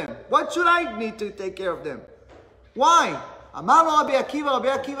care of them? What should I need to take care of them? Why? Amar Rabbi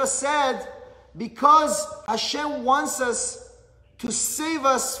Akiva said, because Hashem wants us to save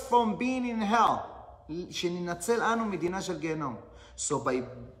us from being in hell. So by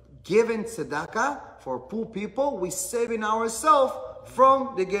giving tzedakah for poor people, we're saving ourselves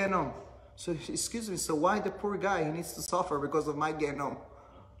from the Gehenom. So, excuse me, so why the poor guy, he needs to suffer because of my Gehenom?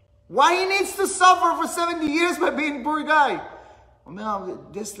 Why he needs to suffer for 70 years by being a poor guy?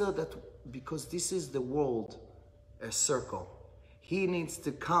 Because this is the world, a circle. He needs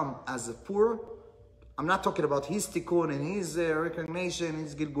to come as a poor. I'm not talking about his tikkun and his recognition,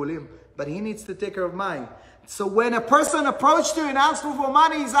 his gilgulim, but he needs to take care of mine. So when a person approached you and asked you for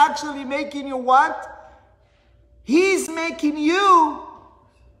money, he's actually making you what? He's making you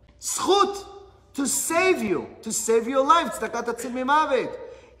זכות to save your life. צדקה תציל ממוות.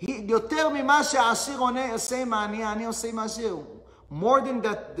 יותר ממה שהעשיר עושה עם העני, העני עושה עם העשיר. More than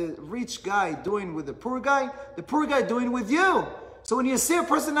that the rich guy doing with the poor guy doing with you. So when you see a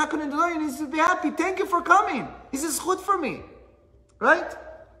person knocking on the door, you need to be happy. Thank you for coming. This is good for me. Right?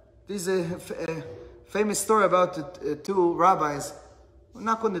 There's a famous story about two rabbis who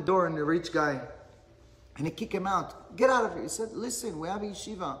knock on the door and the rich guy, and they kick him out. Get out of here. He said, listen, we have a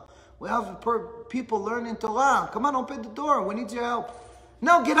yeshiva. We have people learning Torah. Come on, open the door. We need your help.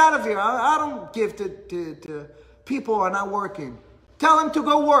 No, get out of here. I don't give to people who are not working. Tell him to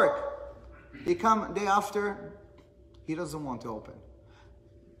go work. They come day after, he doesn't want to open.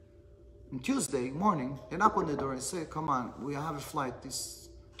 On Tuesday morning, they knock on the door and say, come on, we have a flight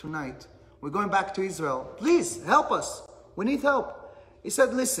tonight. We're going back to Israel. Please, help us. We need help. He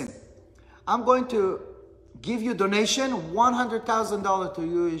said, listen, I'm going to give you donation, $100,000 to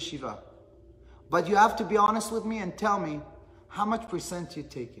your yeshiva. But you have to be honest with me and tell me how much percent you're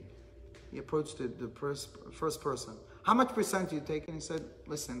taking. He approached the first person. How much percent you taking? He said,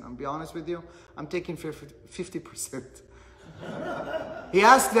 listen, I'll be honest with you, I'm taking 50%. He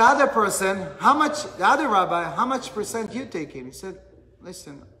asked the other person, the other rabbi, how much percent you taking? He said,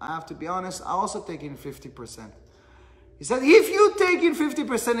 listen, I have to be honest, I also taking 50%. He said, if you taking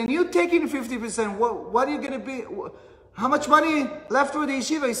 50% and you taking 50%, what are you going to be? How much money left for the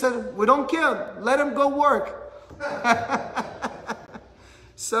yeshiva? He said, we don't care. Let him go work.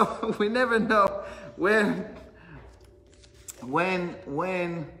 So we never know where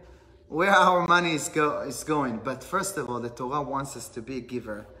our money is going. But first of all, the Torah wants us to be a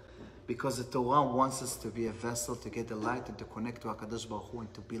giver, because the Torah wants us to be a vessel to get the light and to connect to HaKadosh Baruch Hu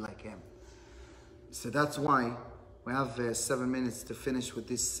and to be like Him. So that's why we have 7 minutes to finish with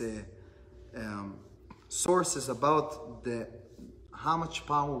this sources about how much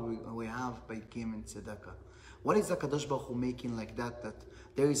power we have by giving tzedakah. What is HaKadosh Baruch Hu making like that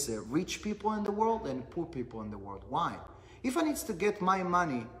there is rich people in the world and poor people in the world? Why? If I need to get my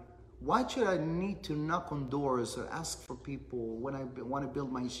money, why should I need to knock on doors or ask for people when I want to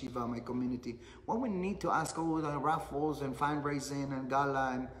build my yeshiva, my community? Why we need to ask all the raffles and fundraising and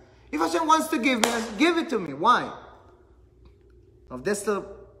gala? And if Hashem wants to give me, give it to me. Why? Rav Dessler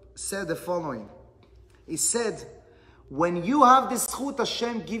said the following. He said, when you have this zchut,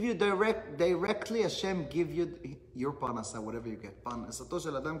 Hashem give you directly, Hashem give you your parnasa, whatever you get. Parnasato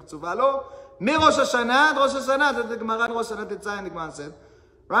shel adam k'tzuva lo, mirosh Hashanah ad Rosh Hashanah. That's the Gemara in Rosh Hashanah Tetzayin, the Gemara said.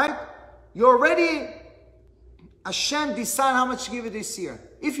 Right? You already, Hashem decide how much to give you this year.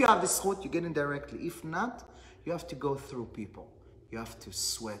 If you have this zchut, you get it directly. If not, you have to go through people. You have to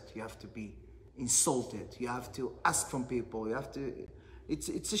sweat. You have to be insulted. You have to ask from people. You have to...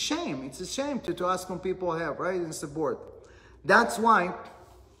 It's a shame. It's a shame to ask from people help, right? And support. That's why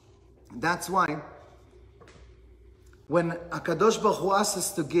when HaKadosh Baruch Hu asks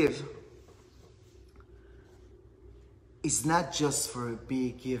us to give, it's not just for a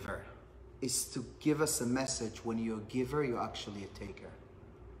big giver. It's to give us a message. When you're a giver, you're actually a taker.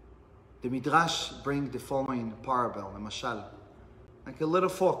 The Midrash brings the following parable, a mashal. Like a little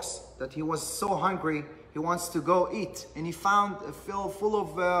fox, that he was so hungry, he wants to go eat. And he found a field full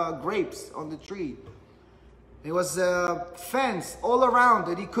of grapes on the tree. There was a fence all around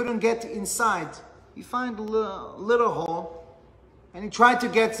that he couldn't get inside. He found a little hole, and he tried to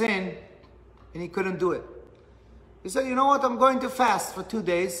get in, and he couldn't do it. He said, you know what, I'm going to fast for 2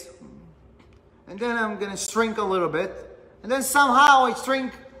 days, and then I'm going to shrink a little bit. And then somehow I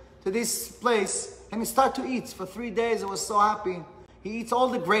shrink to this place, and he started to eat. For 3 days, I was so happy. He eats all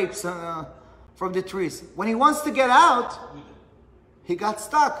the grapes from the trees. When he wants to get out, he got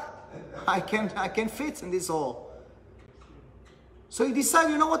stuck. I can't fit in this hole. So he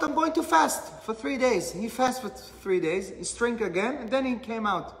decided, you know what, I'm going to fast for 3 days. He fasted for 3 days. He shrank again, and then he came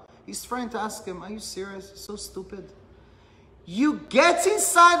out. His friend asked him, are you serious? You're so stupid. You get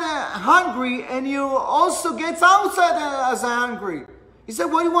inside hungry, and you also get outside as hungry. He said,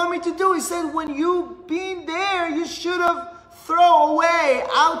 what do you want me to do? He said, when you been there, you should have throw away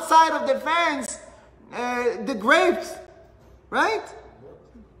outside of the fence the grapes, right?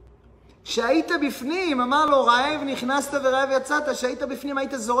 שהיית בפנים, אמר לו, רעב נכנסת ורעב יצאת, שהיית בפנים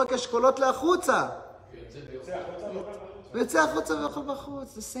היית זורק אשכולות להחוצה. ויוצא החוצה ואוכל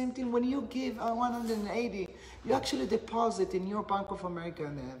בחוץ. The same thing, when you give 180, you actually deposit in your Bank of America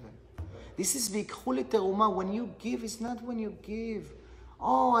in heaven. This is ויקחו לתרומה. When you give, it's not when you give.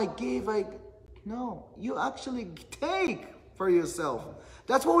 Oh, I give, no, you actually take for yourself.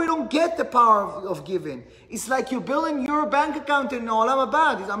 That's why we don't get the power of giving. It's like you're building your bank account in Olam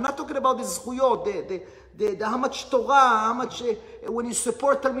Haba. I'm not talking about the zchuyot, how much Torah, how much, when you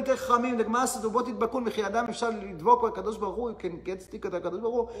support תלמידי חכמים, the Gemara says, ובוא תדבקו וכי אדם אפשר לדבוק לקדוש ברוך הוא, you can get stick at הקדוש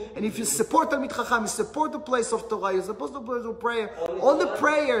ברוך הוא, and if you support תלמיד חכם, you support the place of Torah, you're supposed to pray prayer, all the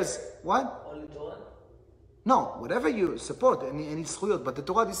prayers, what? Only Torah? No, whatever you support, any zchuyot, but the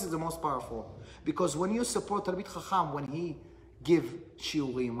Torah, this is the most powerful. Because when you support Talmid Chacham, when he give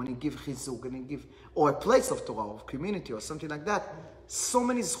shiurim, when he give chizuk, when he give, or a place of Torah, of community, or something like that, so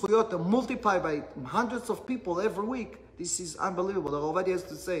many zchuyot are multiplied by hundreds of people every week. This is unbelievable. The Rav Ovadia used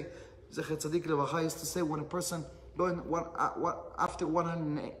to say, Zecher Tzadik Levacha used to say, when a person going after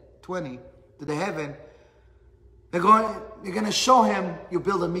 120 to the heaven, they're going to show him, you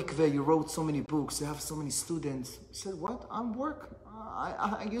build a mikveh, you wrote so many books, you have so many students. He said, what? I'm work.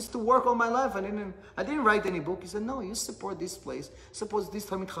 I used to work all my life. I didn't write any book. He said, no, you support this place, support this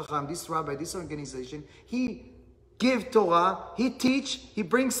Talmid Chacham, this rabbi, this organization. He give Torah, he teach, he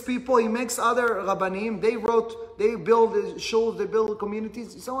brings people, he makes other rabbanim, they build shuls, they build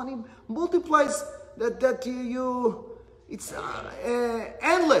communities, so on. He multiplies that it's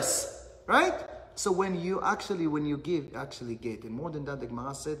endless, right? So when you give, actually get. And more than that, the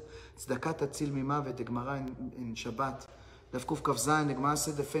Gemara said, tzedakah tatzil mimavet, the Gemara in Shabbat. Daf Kuf Kaf Zayin, the Gemara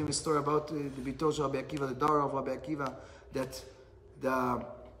said the famous story about the Bitosh Rabbi Akiva, the daughter of Rabbi Akiva, that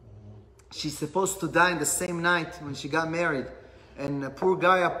she's supposed to die in the same night when she got married. And a poor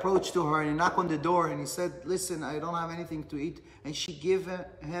guy approached to her and he knocked on the door and he said, listen, I don't have anything to eat. And she gave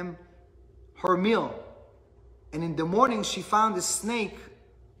him her meal. And in the morning, she found a snake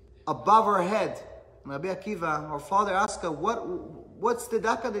above her head. And Rabbi Akiva, her father, asked her, what's the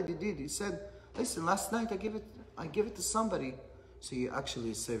tzedakah that you did? He said, listen, last night I gave it to somebody. So you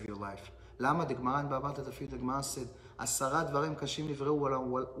actually save your life. Lama the Gemara in Baba Tatafit, the Gemara said, Asarat dvarim kashim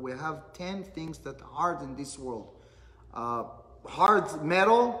nivreu. We have 10 things that are hard in this world. Hard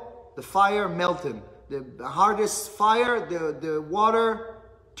metal, the fire melted. The hardest fire, the water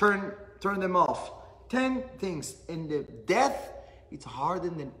turn them off. 10 things. And the death, it's harder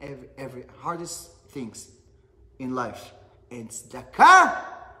than every hardest things in life. And tzedakah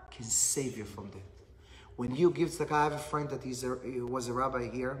can save you from that. When you give tzedakah, I have a friend that he was a rabbi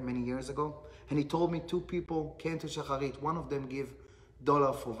here many years ago, and he told me 2 people came to Shacharit. One of them gave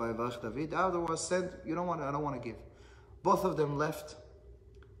 $1 for Vayivarech David. The other was said, I don't want to give. Both of them left,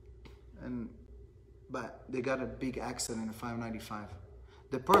 but they got a big accident in 595.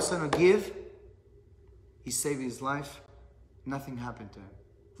 The person who gave, he saved his life. Nothing happened to him.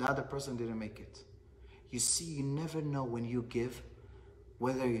 The other person didn't make it. You see, you never know when you give,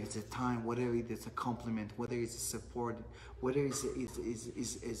 whether it's a time, whether it's a compliment, whether it's a support, whether it's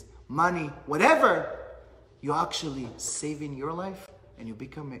money, whatever, you're actually saving your life, and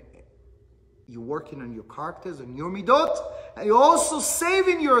you're working on your characters and your midot, and you're also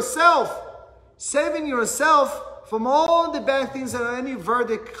saving yourself from all the bad things that are any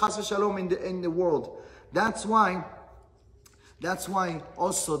verdict, chas v'shalom, in the world. That's why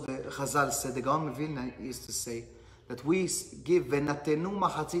also the Chazal said, the Gaon Vilna used to say, that we give venatenu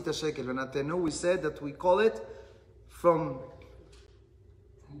machatzit shekel. Venatenu, we said that we call it from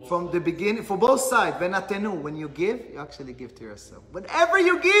the beginning, for both sides. Venatenu, when you give, you actually give to yourself. Whatever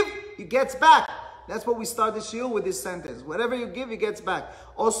you give, it gets back. That's what we started shiur with this sentence. Whatever you give, it gets back.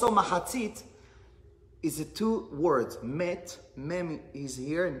 Also, machatzit is 2 words. Met, mem is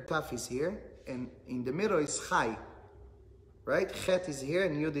here and taf is here, and in the middle is chai. Right? Chet is here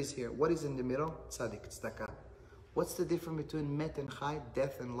and yud is here. What is in the middle? Tzadik, tzedakah. What's the difference between met and chai,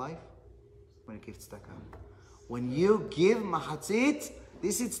 death and life? When you give tzedakah. When you give machatzit,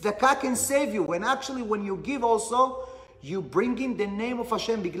 this is tzedakah can save you. When you give also, you bring in the name of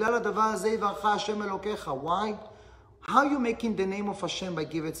Hashem. Biglal hadavar hazeh yivarcha Hashem Elokecha. Why? How are you making the name of Hashem by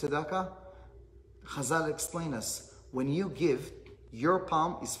giving tzedakah? Chazal explain us. When you give, your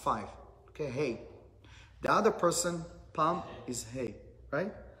palm is 5. Okay, hey. The other person, palm is hey,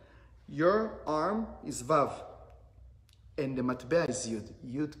 right? Your arm is vav. And the matbea is yud.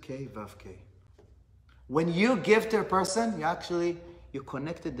 Yud K, vav K. When you give to a person, you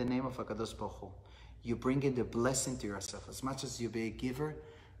connected the name of HaKadosh Baruch Hu. You bring in the blessing to yourself. As much as you be a giver,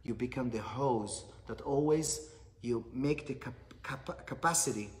 you become the hose that always, you make the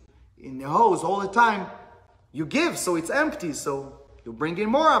capacity in the hose all the time. You give, so it's empty, so you bring in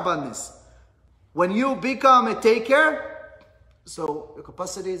more abundance. When you become a taker, so your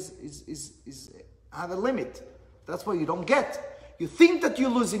capacity is have a limit. That's why you don't get. You think that you're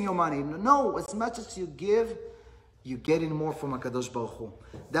losing your money. No, as much as you give, you're getting more from HaKadosh Baruch Hu.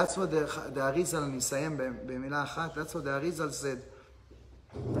 That's what the Arizal, nisayem b'milah achat, that's what the Arizal said.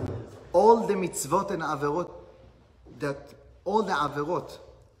 All the mitzvot and averot, all the averot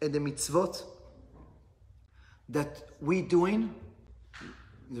and the mitzvot that we doing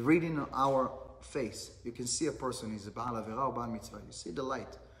is reading our face. You can see a person, he's a Baal Avera or Baal Mitzvah. You see the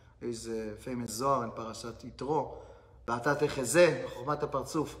light. There's a famous Zohar in Parashat Yitro, Ba'ata Techezeh, Chomat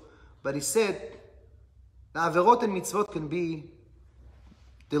HaPartzuf. But he said, the Averot and Mitzvot can be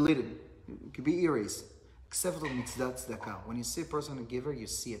deleted. It can be erased. Except for the Mitzvah Tzedakah. When you see a person a giver, you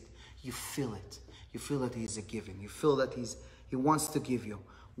see it. You feel it. You feel that he's a giving. You feel that he wants to give you.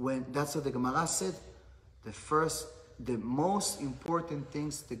 That's what the Gemara said. The most important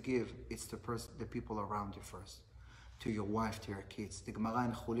things to give, it's the people around you first. To your wife, to your kids. The Gemara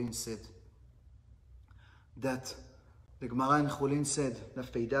in Chulin said,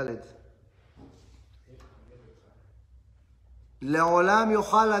 Daf Pei Daled, לעולם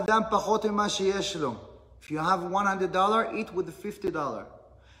יאכל אדם פחות ממה שיש לו. If you have $100, eat with the $50.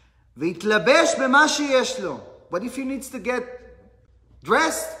 ויתלבש במה שיש לו. But if he needs to get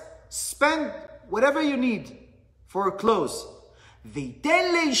dressed, spend whatever you need for clothes.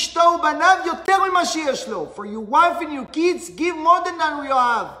 ויתן לאשתו ובניו יותר ממה שיש לו. For your wife and your kids, give more than you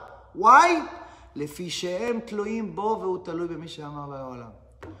have. Why? לפי שהם תלויים בו והוא תלוי במי שאמר לעולם.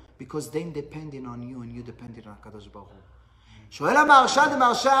 Because they depending on you and you depending on הקדוש ברוך הוא. שואל המהרש"א, the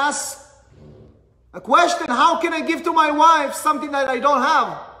Maharsha asks a question, how can I give to my wife something that I don't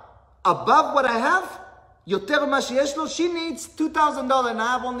have? Above what I have? יותר ממה שיש לו? She needs $2,000 and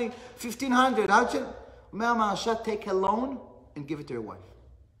I have only $1,500. How can... אומר המהרש"א, take a loan and give it to your wife.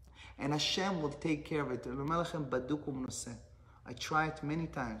 And Hashem will take care of it. אומר לכם, בדוק ומנוסה. I try it many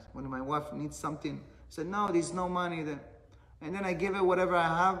times. When my wife needs something, I said, no, there's no money there. And then I give her whatever I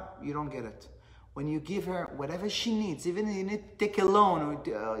have, you don't get it. When you give her whatever she needs, even if you need to take a loan or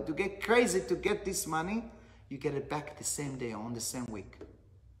to get crazy to get this money, you get it back the same day or on the same week.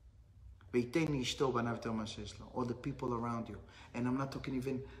 All the people around you. And I'm not talking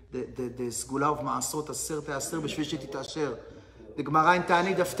even the סגולה ובמעשרות עשר תעשר בשביל שתתעשר. The Gemara in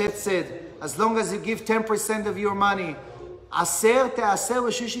Ta'anit Daf Tet said, as long as you give 10% of your money, עשר תעשר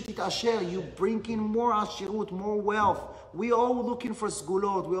בשביל שתתעשר, you bring in more ashirut, more wealth. We all looking for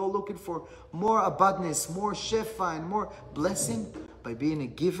sgulot. We all looking for more abundance, more shefa, and more blessing by being a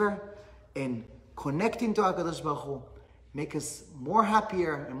giver and connecting to HaKadosh Baruch Hu. Make us more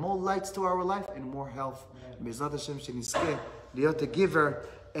happier and more lights to our life and more health. Be'ezrat Hashem shenizkeh להיות a giver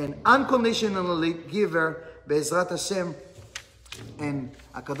and unconditionally giver. Be'ezrat Hashem, and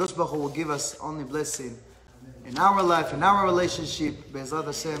HaKadosh Baruch Hu will give us only blessing in our life, in our relationship. Be'ezrat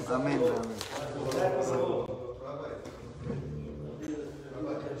Hashem. Amen. Amen.